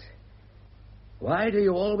me this. Why do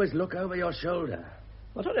you always look over your shoulder?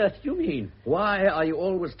 What on earth do you mean? Why are you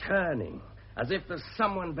always turning, as if there's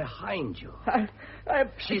someone behind you?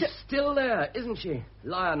 She's still there, isn't she,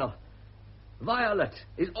 Lionel? Violet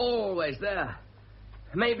is always there.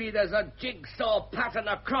 Maybe there's a jigsaw pattern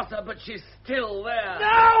across her, but she's still there.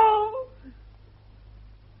 No!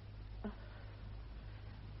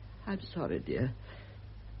 I'm sorry, dear.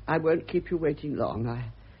 I won't keep you waiting long.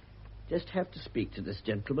 I just have to speak to this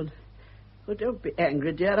gentleman. Oh, don't be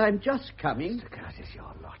angry, dear. I'm just coming. Mr. Curtis, you're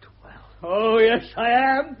not well. Oh, yes, I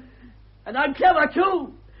am. And I'm clever,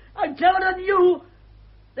 too. I'm cleverer than you.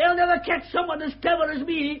 They'll never catch someone as clever as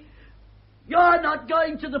me. You're not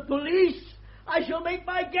going to the police. I shall make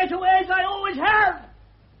my getaway as I always have.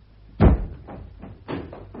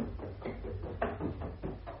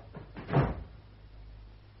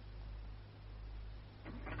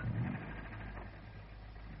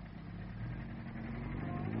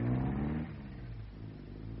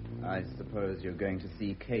 I suppose you're going to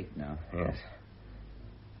see Kate now. Yes.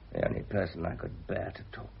 The only person I could bear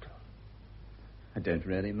to talk to. I don't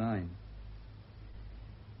really mind.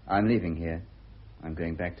 I'm leaving here. I'm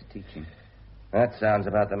going back to teaching. That sounds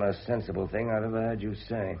about the most sensible thing I've ever heard you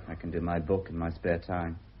say. I can do my book in my spare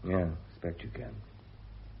time. Yeah, expect you can.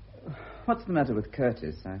 What's the matter with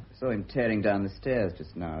Curtis? I saw him tearing down the stairs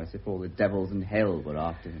just now, as if all the devils in hell were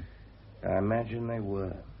after him. I imagine they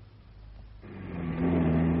were.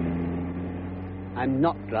 I'm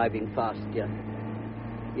not driving fast, dear.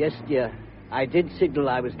 Yes, dear, I did signal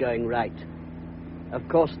I was going right. Of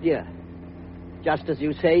course, dear. Just as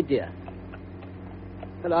you say, dear.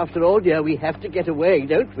 And after all, dear, we have to get away,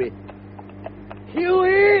 don't we?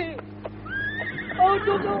 Huey! Oh,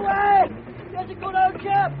 do go away! There's a good old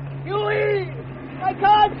chap! Huey! I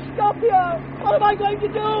can't stop here! What am I going to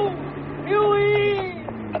do? Huey!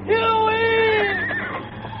 Huey!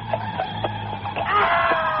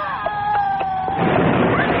 Ah!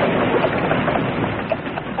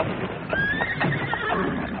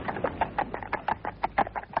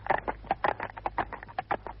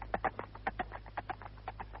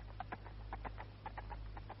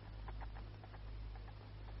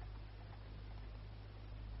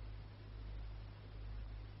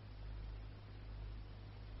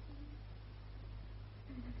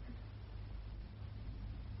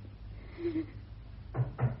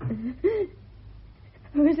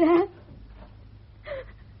 Who's that?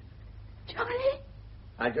 Charlie?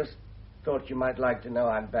 I just thought you might like to know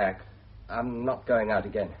I'm back. I'm not going out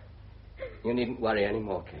again. You needn't worry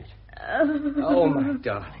anymore, Kate. Oh, my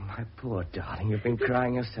darling, my poor darling. You've been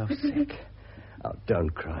crying yourself sick. Oh,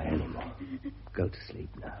 don't cry anymore. Go to sleep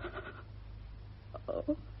now. Oh,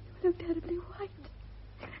 you look terribly white.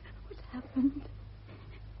 What's happened?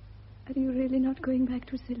 Are you really not going back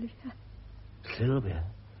to Sylvia? Sylvia?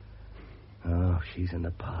 Oh, she's in the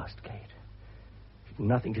past, Kate. She's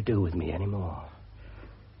nothing to do with me anymore.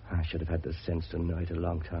 I should have had the sense to know it a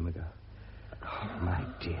long time ago. Oh, my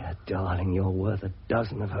dear darling, you're worth a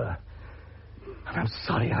dozen of her. And I'm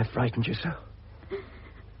sorry I frightened you so.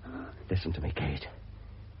 Listen to me, Kate.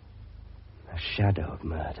 The shadow of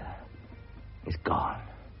murder is gone.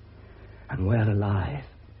 And we're alive.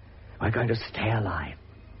 We're going to stay alive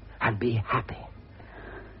and be happy.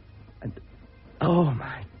 And, oh,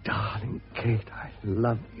 my darling Kate, I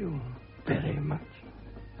love you very much.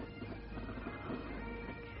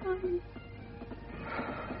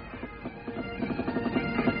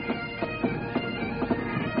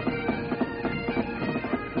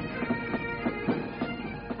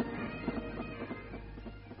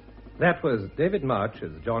 That was David March as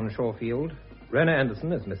John Shawfield, Rena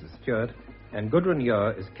Anderson as Mrs. Stewart, and Gudrun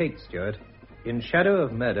Ure as Kate Stewart in Shadow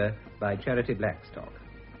of Murder by Charity Blackstock,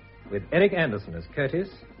 with Eric Anderson as Curtis,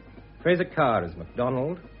 Fraser Carr as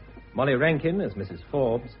MacDonald, Molly Rankin as Mrs.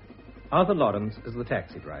 Forbes, Arthur Lawrence as the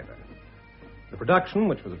taxi driver. The production,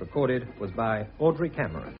 which was recorded, was by Audrey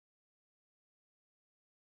Cameron.